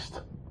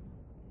Christ,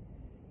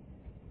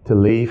 to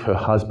leave her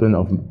husband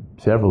of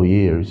several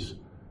years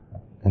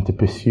and to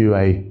pursue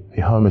a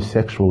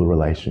homosexual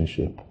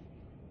relationship.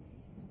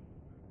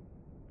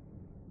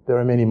 There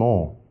are many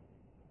more.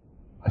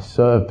 I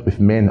served with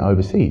men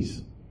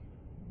overseas.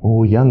 When we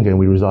were younger and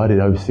we resided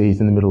overseas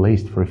in the Middle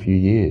East for a few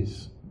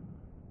years.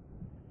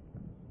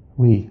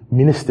 We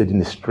ministered in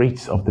the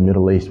streets of the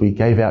Middle East. We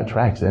gave out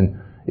tracts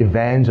and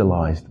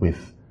evangelized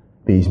with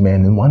these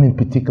men. And one in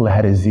particular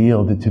had a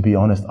zeal that, to be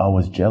honest, I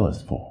was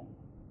jealous for.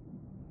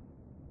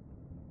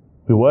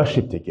 We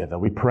worshipped together.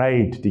 We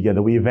prayed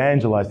together. We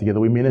evangelized together.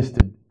 We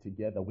ministered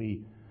together.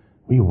 We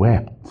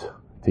wept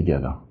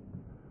together.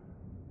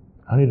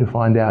 Only to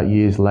find out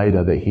years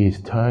later that he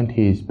has turned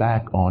his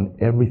back on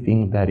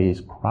everything that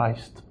is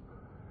Christ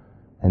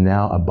and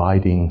now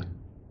abiding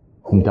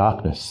in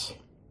darkness.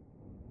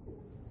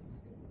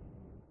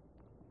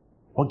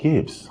 What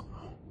gives?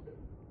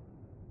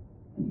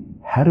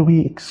 How do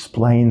we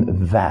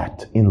explain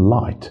that in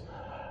light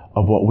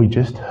of what we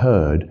just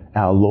heard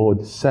our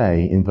Lord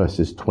say in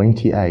verses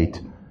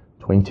 28,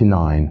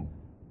 29,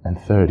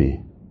 and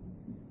 30?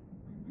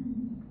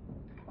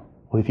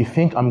 Well, if you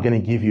think I'm going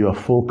to give you a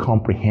full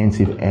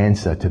comprehensive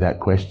answer to that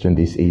question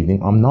this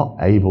evening, I'm not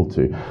able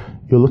to.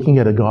 You're looking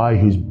at a guy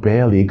who's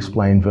barely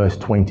explained verse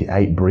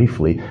 28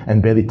 briefly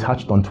and barely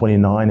touched on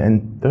 29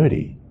 and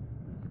 30.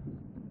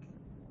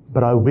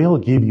 But I will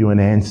give you an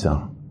answer,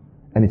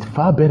 and it's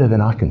far better than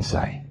I can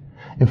say.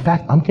 In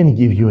fact, I'm going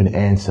to give you an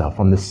answer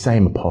from the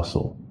same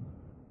apostle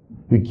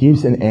who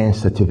gives an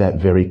answer to that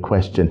very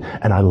question.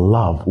 And I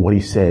love what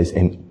he says,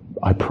 and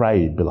I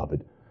pray,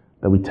 beloved,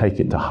 that we take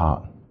it to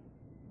heart.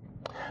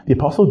 The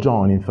Apostle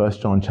John in 1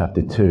 John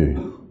chapter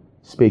 2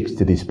 speaks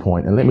to this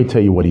point, and let me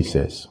tell you what he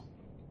says.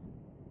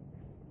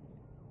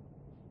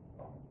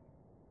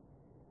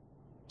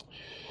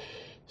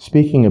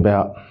 Speaking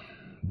about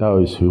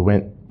those who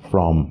went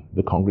from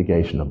the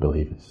congregation of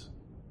believers.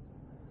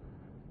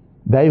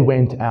 They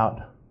went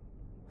out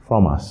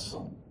from us,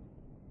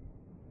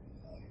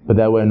 but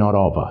they were not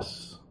of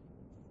us.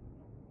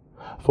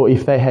 For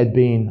if they had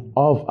been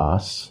of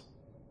us,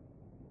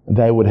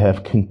 they would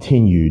have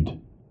continued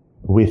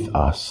with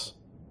us.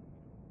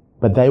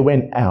 But they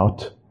went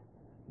out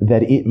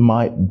that it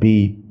might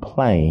be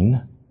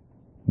plain,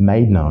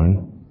 made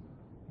known,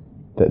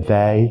 that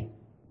they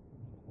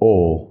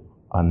all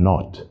are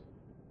not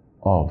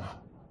of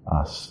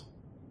us.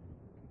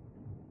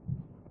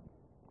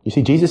 You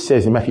see, Jesus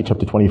says in Matthew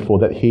chapter 24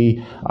 that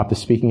he, after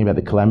speaking about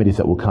the calamities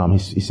that will come,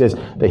 he says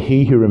that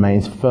he who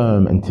remains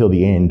firm until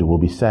the end will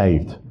be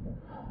saved.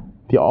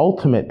 The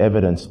ultimate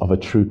evidence of a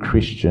true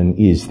Christian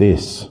is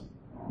this: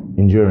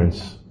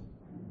 endurance.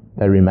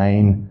 They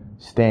remain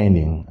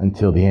standing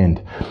until the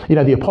end. You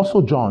know, the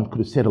Apostle John could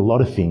have said a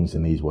lot of things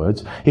in these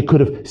words. He could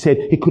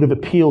have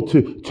appealed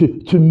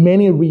to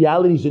many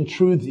realities and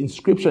truths in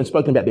Scripture and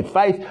spoken about their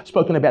faith,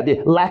 spoken about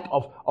their lack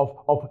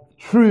of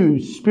true,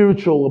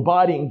 spiritual,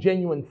 abiding,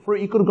 genuine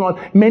fruit. He could have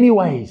gone many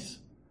ways.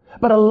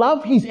 But I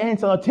love his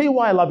answer. I'll tell you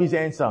why I love his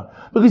answer.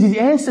 Because his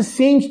answer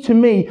seems to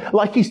me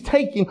like he's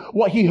taking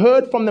what he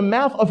heard from the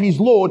mouth of his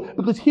Lord,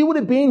 because he would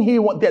have been here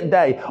that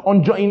day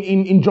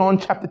in John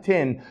chapter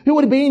 10. He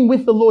would have been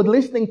with the Lord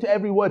listening to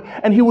every word.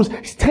 And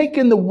he's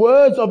taken the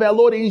words of our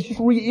Lord and he's just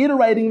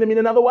reiterating them in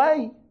another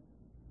way.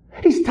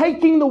 He's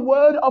taking the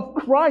word of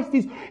Christ.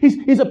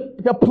 He's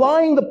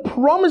applying the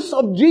promise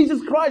of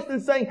Jesus Christ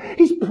and saying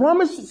his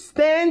promise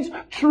stands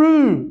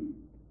true.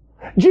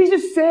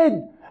 Jesus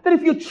said that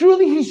if you're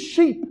truly his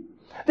sheep,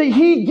 that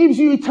he gives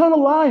you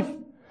eternal life,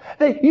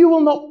 that you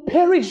will not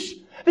perish,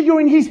 that you're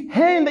in his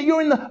hand, that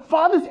you're in the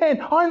Father's hand.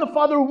 I and the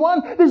Father are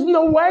one. There's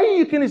no way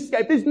you can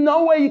escape. There's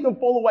no way you can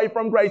fall away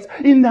from grace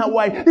in that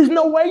way. There's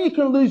no way you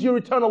can lose your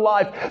eternal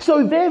life.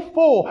 So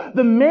therefore,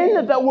 the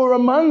men that were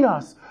among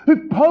us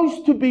who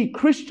posed to be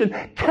Christian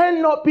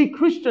cannot be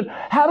Christian.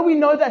 How do we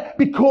know that?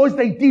 Because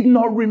they did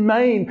not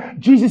remain.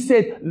 Jesus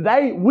said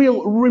they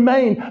will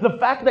remain. The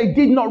fact they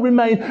did not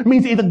remain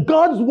means either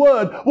God's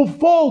word will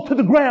fall to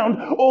the ground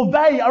or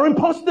they are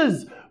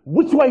imposters.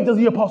 Which way does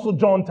the Apostle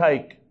John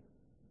take?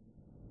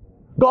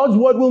 God's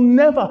word will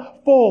never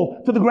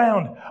fall to the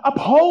ground.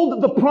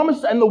 Uphold the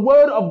promise and the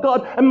word of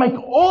God and make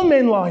all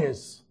men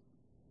liars.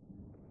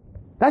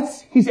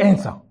 That's his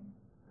answer.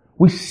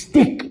 We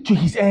stick to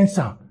his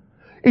answer.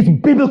 It's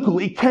biblical.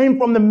 It came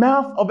from the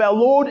mouth of our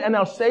Lord and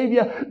our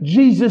Savior,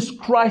 Jesus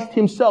Christ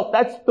himself.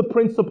 That's the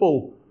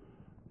principle.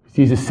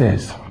 Jesus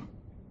says,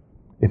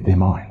 if they're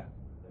mine,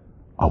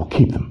 I will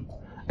keep them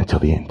until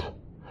the end.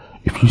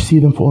 If you see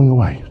them falling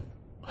away,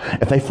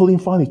 if they fully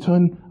and finally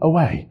turn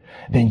away,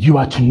 then you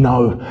are to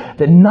know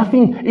that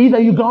nothing, either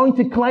you're going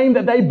to claim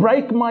that they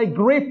break my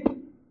grip,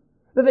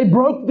 that they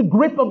broke the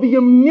grip of the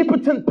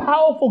omnipotent,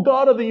 powerful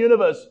God of the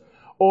universe,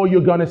 Or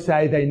you're going to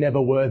say they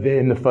never were there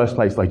in the first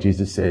place, like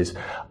Jesus says,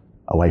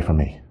 away from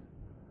me.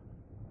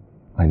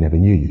 I never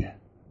knew you.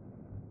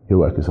 You're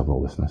workers of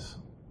lawlessness.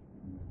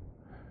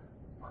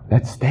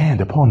 Let's stand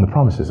upon the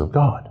promises of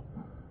God.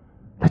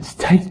 Let's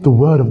take the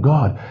word of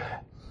God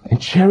and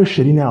cherish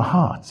it in our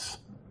hearts.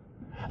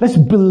 Let's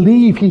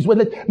believe His word.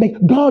 Let's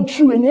make God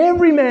true and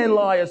every man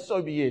liar, so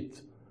be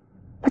it.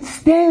 Let's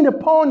stand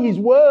upon His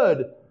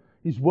word.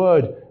 His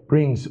word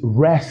brings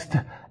rest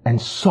and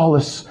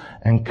solace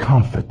and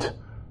comfort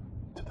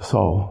to the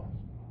soul.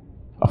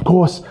 Of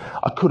course,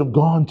 I could have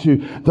gone to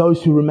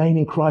those who remain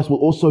in Christ will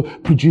also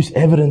produce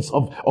evidence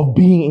of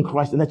being in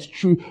Christ, and that's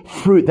true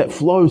fruit that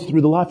flows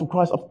through the life of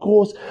Christ. Of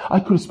course, I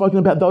could have spoken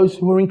about those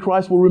who are in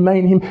Christ will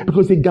remain in Him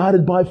because they're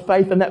guarded by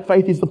faith, and that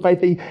faith is the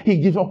faith He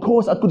gives. Of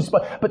course, I could have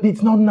spoken, but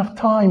it's not enough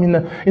time in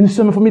the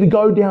sermon for me to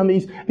go down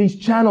these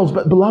channels.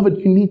 But beloved,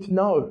 you need to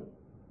know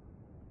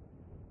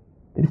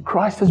that if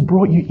Christ has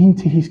brought you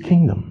into His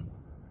kingdom,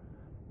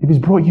 if He's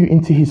brought you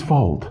into His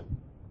fold,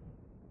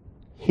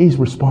 He's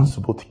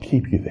responsible to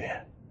keep you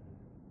there.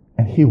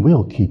 And He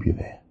will keep you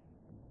there.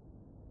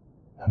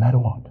 No matter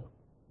what.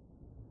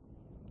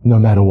 No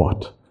matter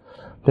what.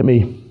 Let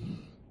me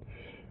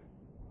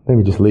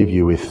just leave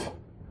you with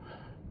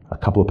a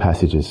couple of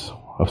passages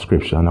of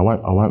Scripture. And I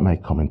won't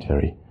make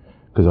commentary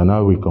because I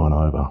know we've gone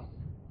over.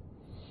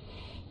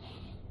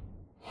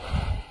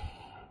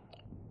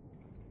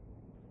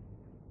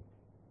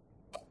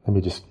 Let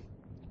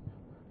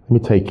me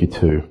take you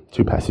to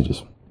two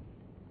passages.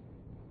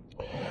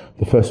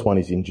 The first one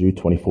is in Jude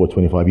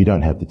 24:25. You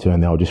don't have to turn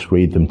there. I'll just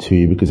read them to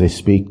you because they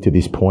speak to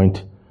this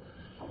point.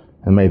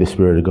 And may the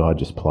Spirit of God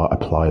just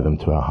apply them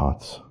to our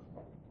hearts.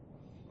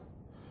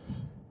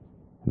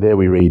 There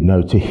we read,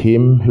 "No, to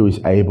Him who is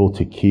able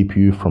to keep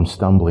you from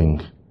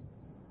stumbling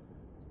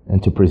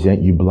and to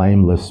present you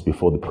blameless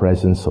before the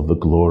presence of the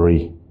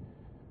glory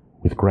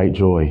with great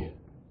joy.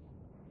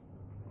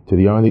 To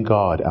the only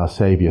God, our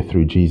Saviour,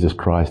 through Jesus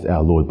Christ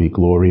our Lord, be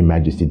glory,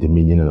 majesty,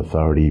 dominion and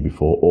authority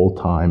before all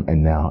time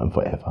and now and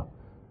forever.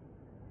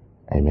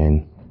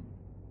 Amen.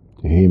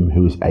 To Him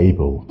who is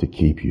able to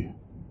keep you."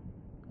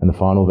 And the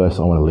final verse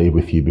I want to leave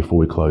with you before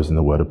we close in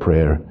the word of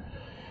prayer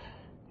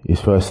is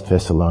 1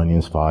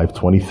 Thessalonians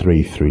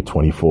 5:23 through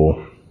 24.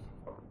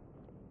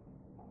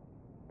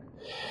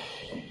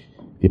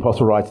 The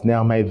apostle writes,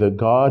 "Now may the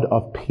God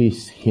of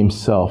peace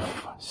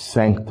Himself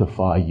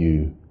sanctify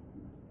you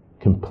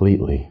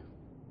completely.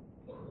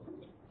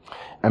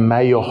 And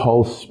may your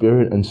whole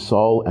spirit and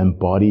soul and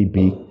body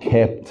be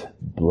kept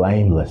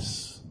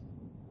blameless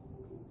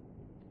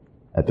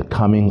at the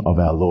coming of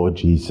our Lord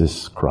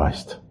Jesus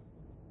Christ.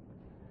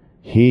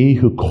 He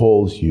who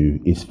calls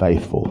you is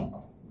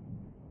faithful."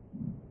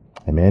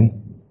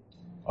 Amen?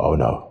 Oh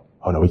no,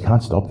 we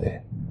can't stop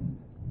there.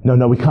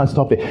 No, we can't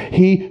stop there.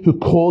 He who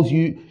calls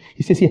you,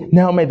 he says here,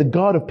 "Now may the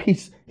God of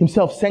peace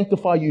Himself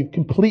sanctify you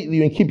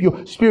completely and keep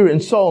your spirit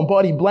and soul and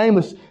body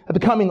blameless at the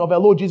coming of our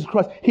Lord Jesus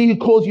Christ. He who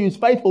calls you is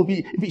faithful."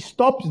 If he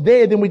stops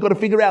there, then we've got to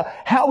figure out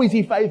how is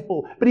He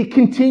faithful. But he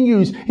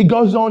continues. He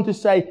goes on to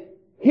say,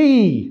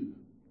 He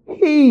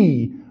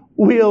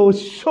will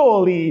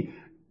surely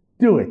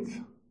do it.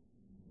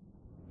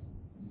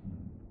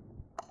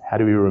 How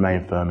do we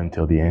remain firm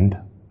until the end?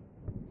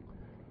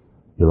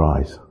 Your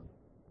eyes.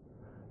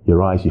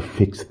 Your eyes, you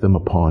fix them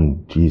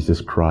upon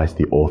Jesus Christ,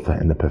 the author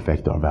and the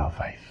perfecter of our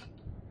faith.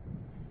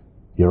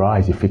 Your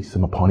eyes, you fix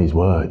them upon His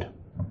word.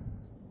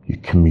 You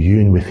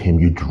commune with Him,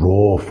 you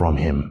draw from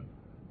Him,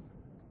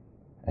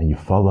 and you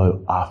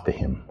follow after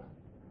Him,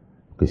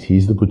 because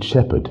He's the good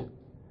shepherd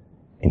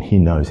and He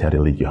knows how to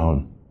lead you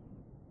home.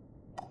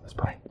 Let's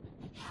pray.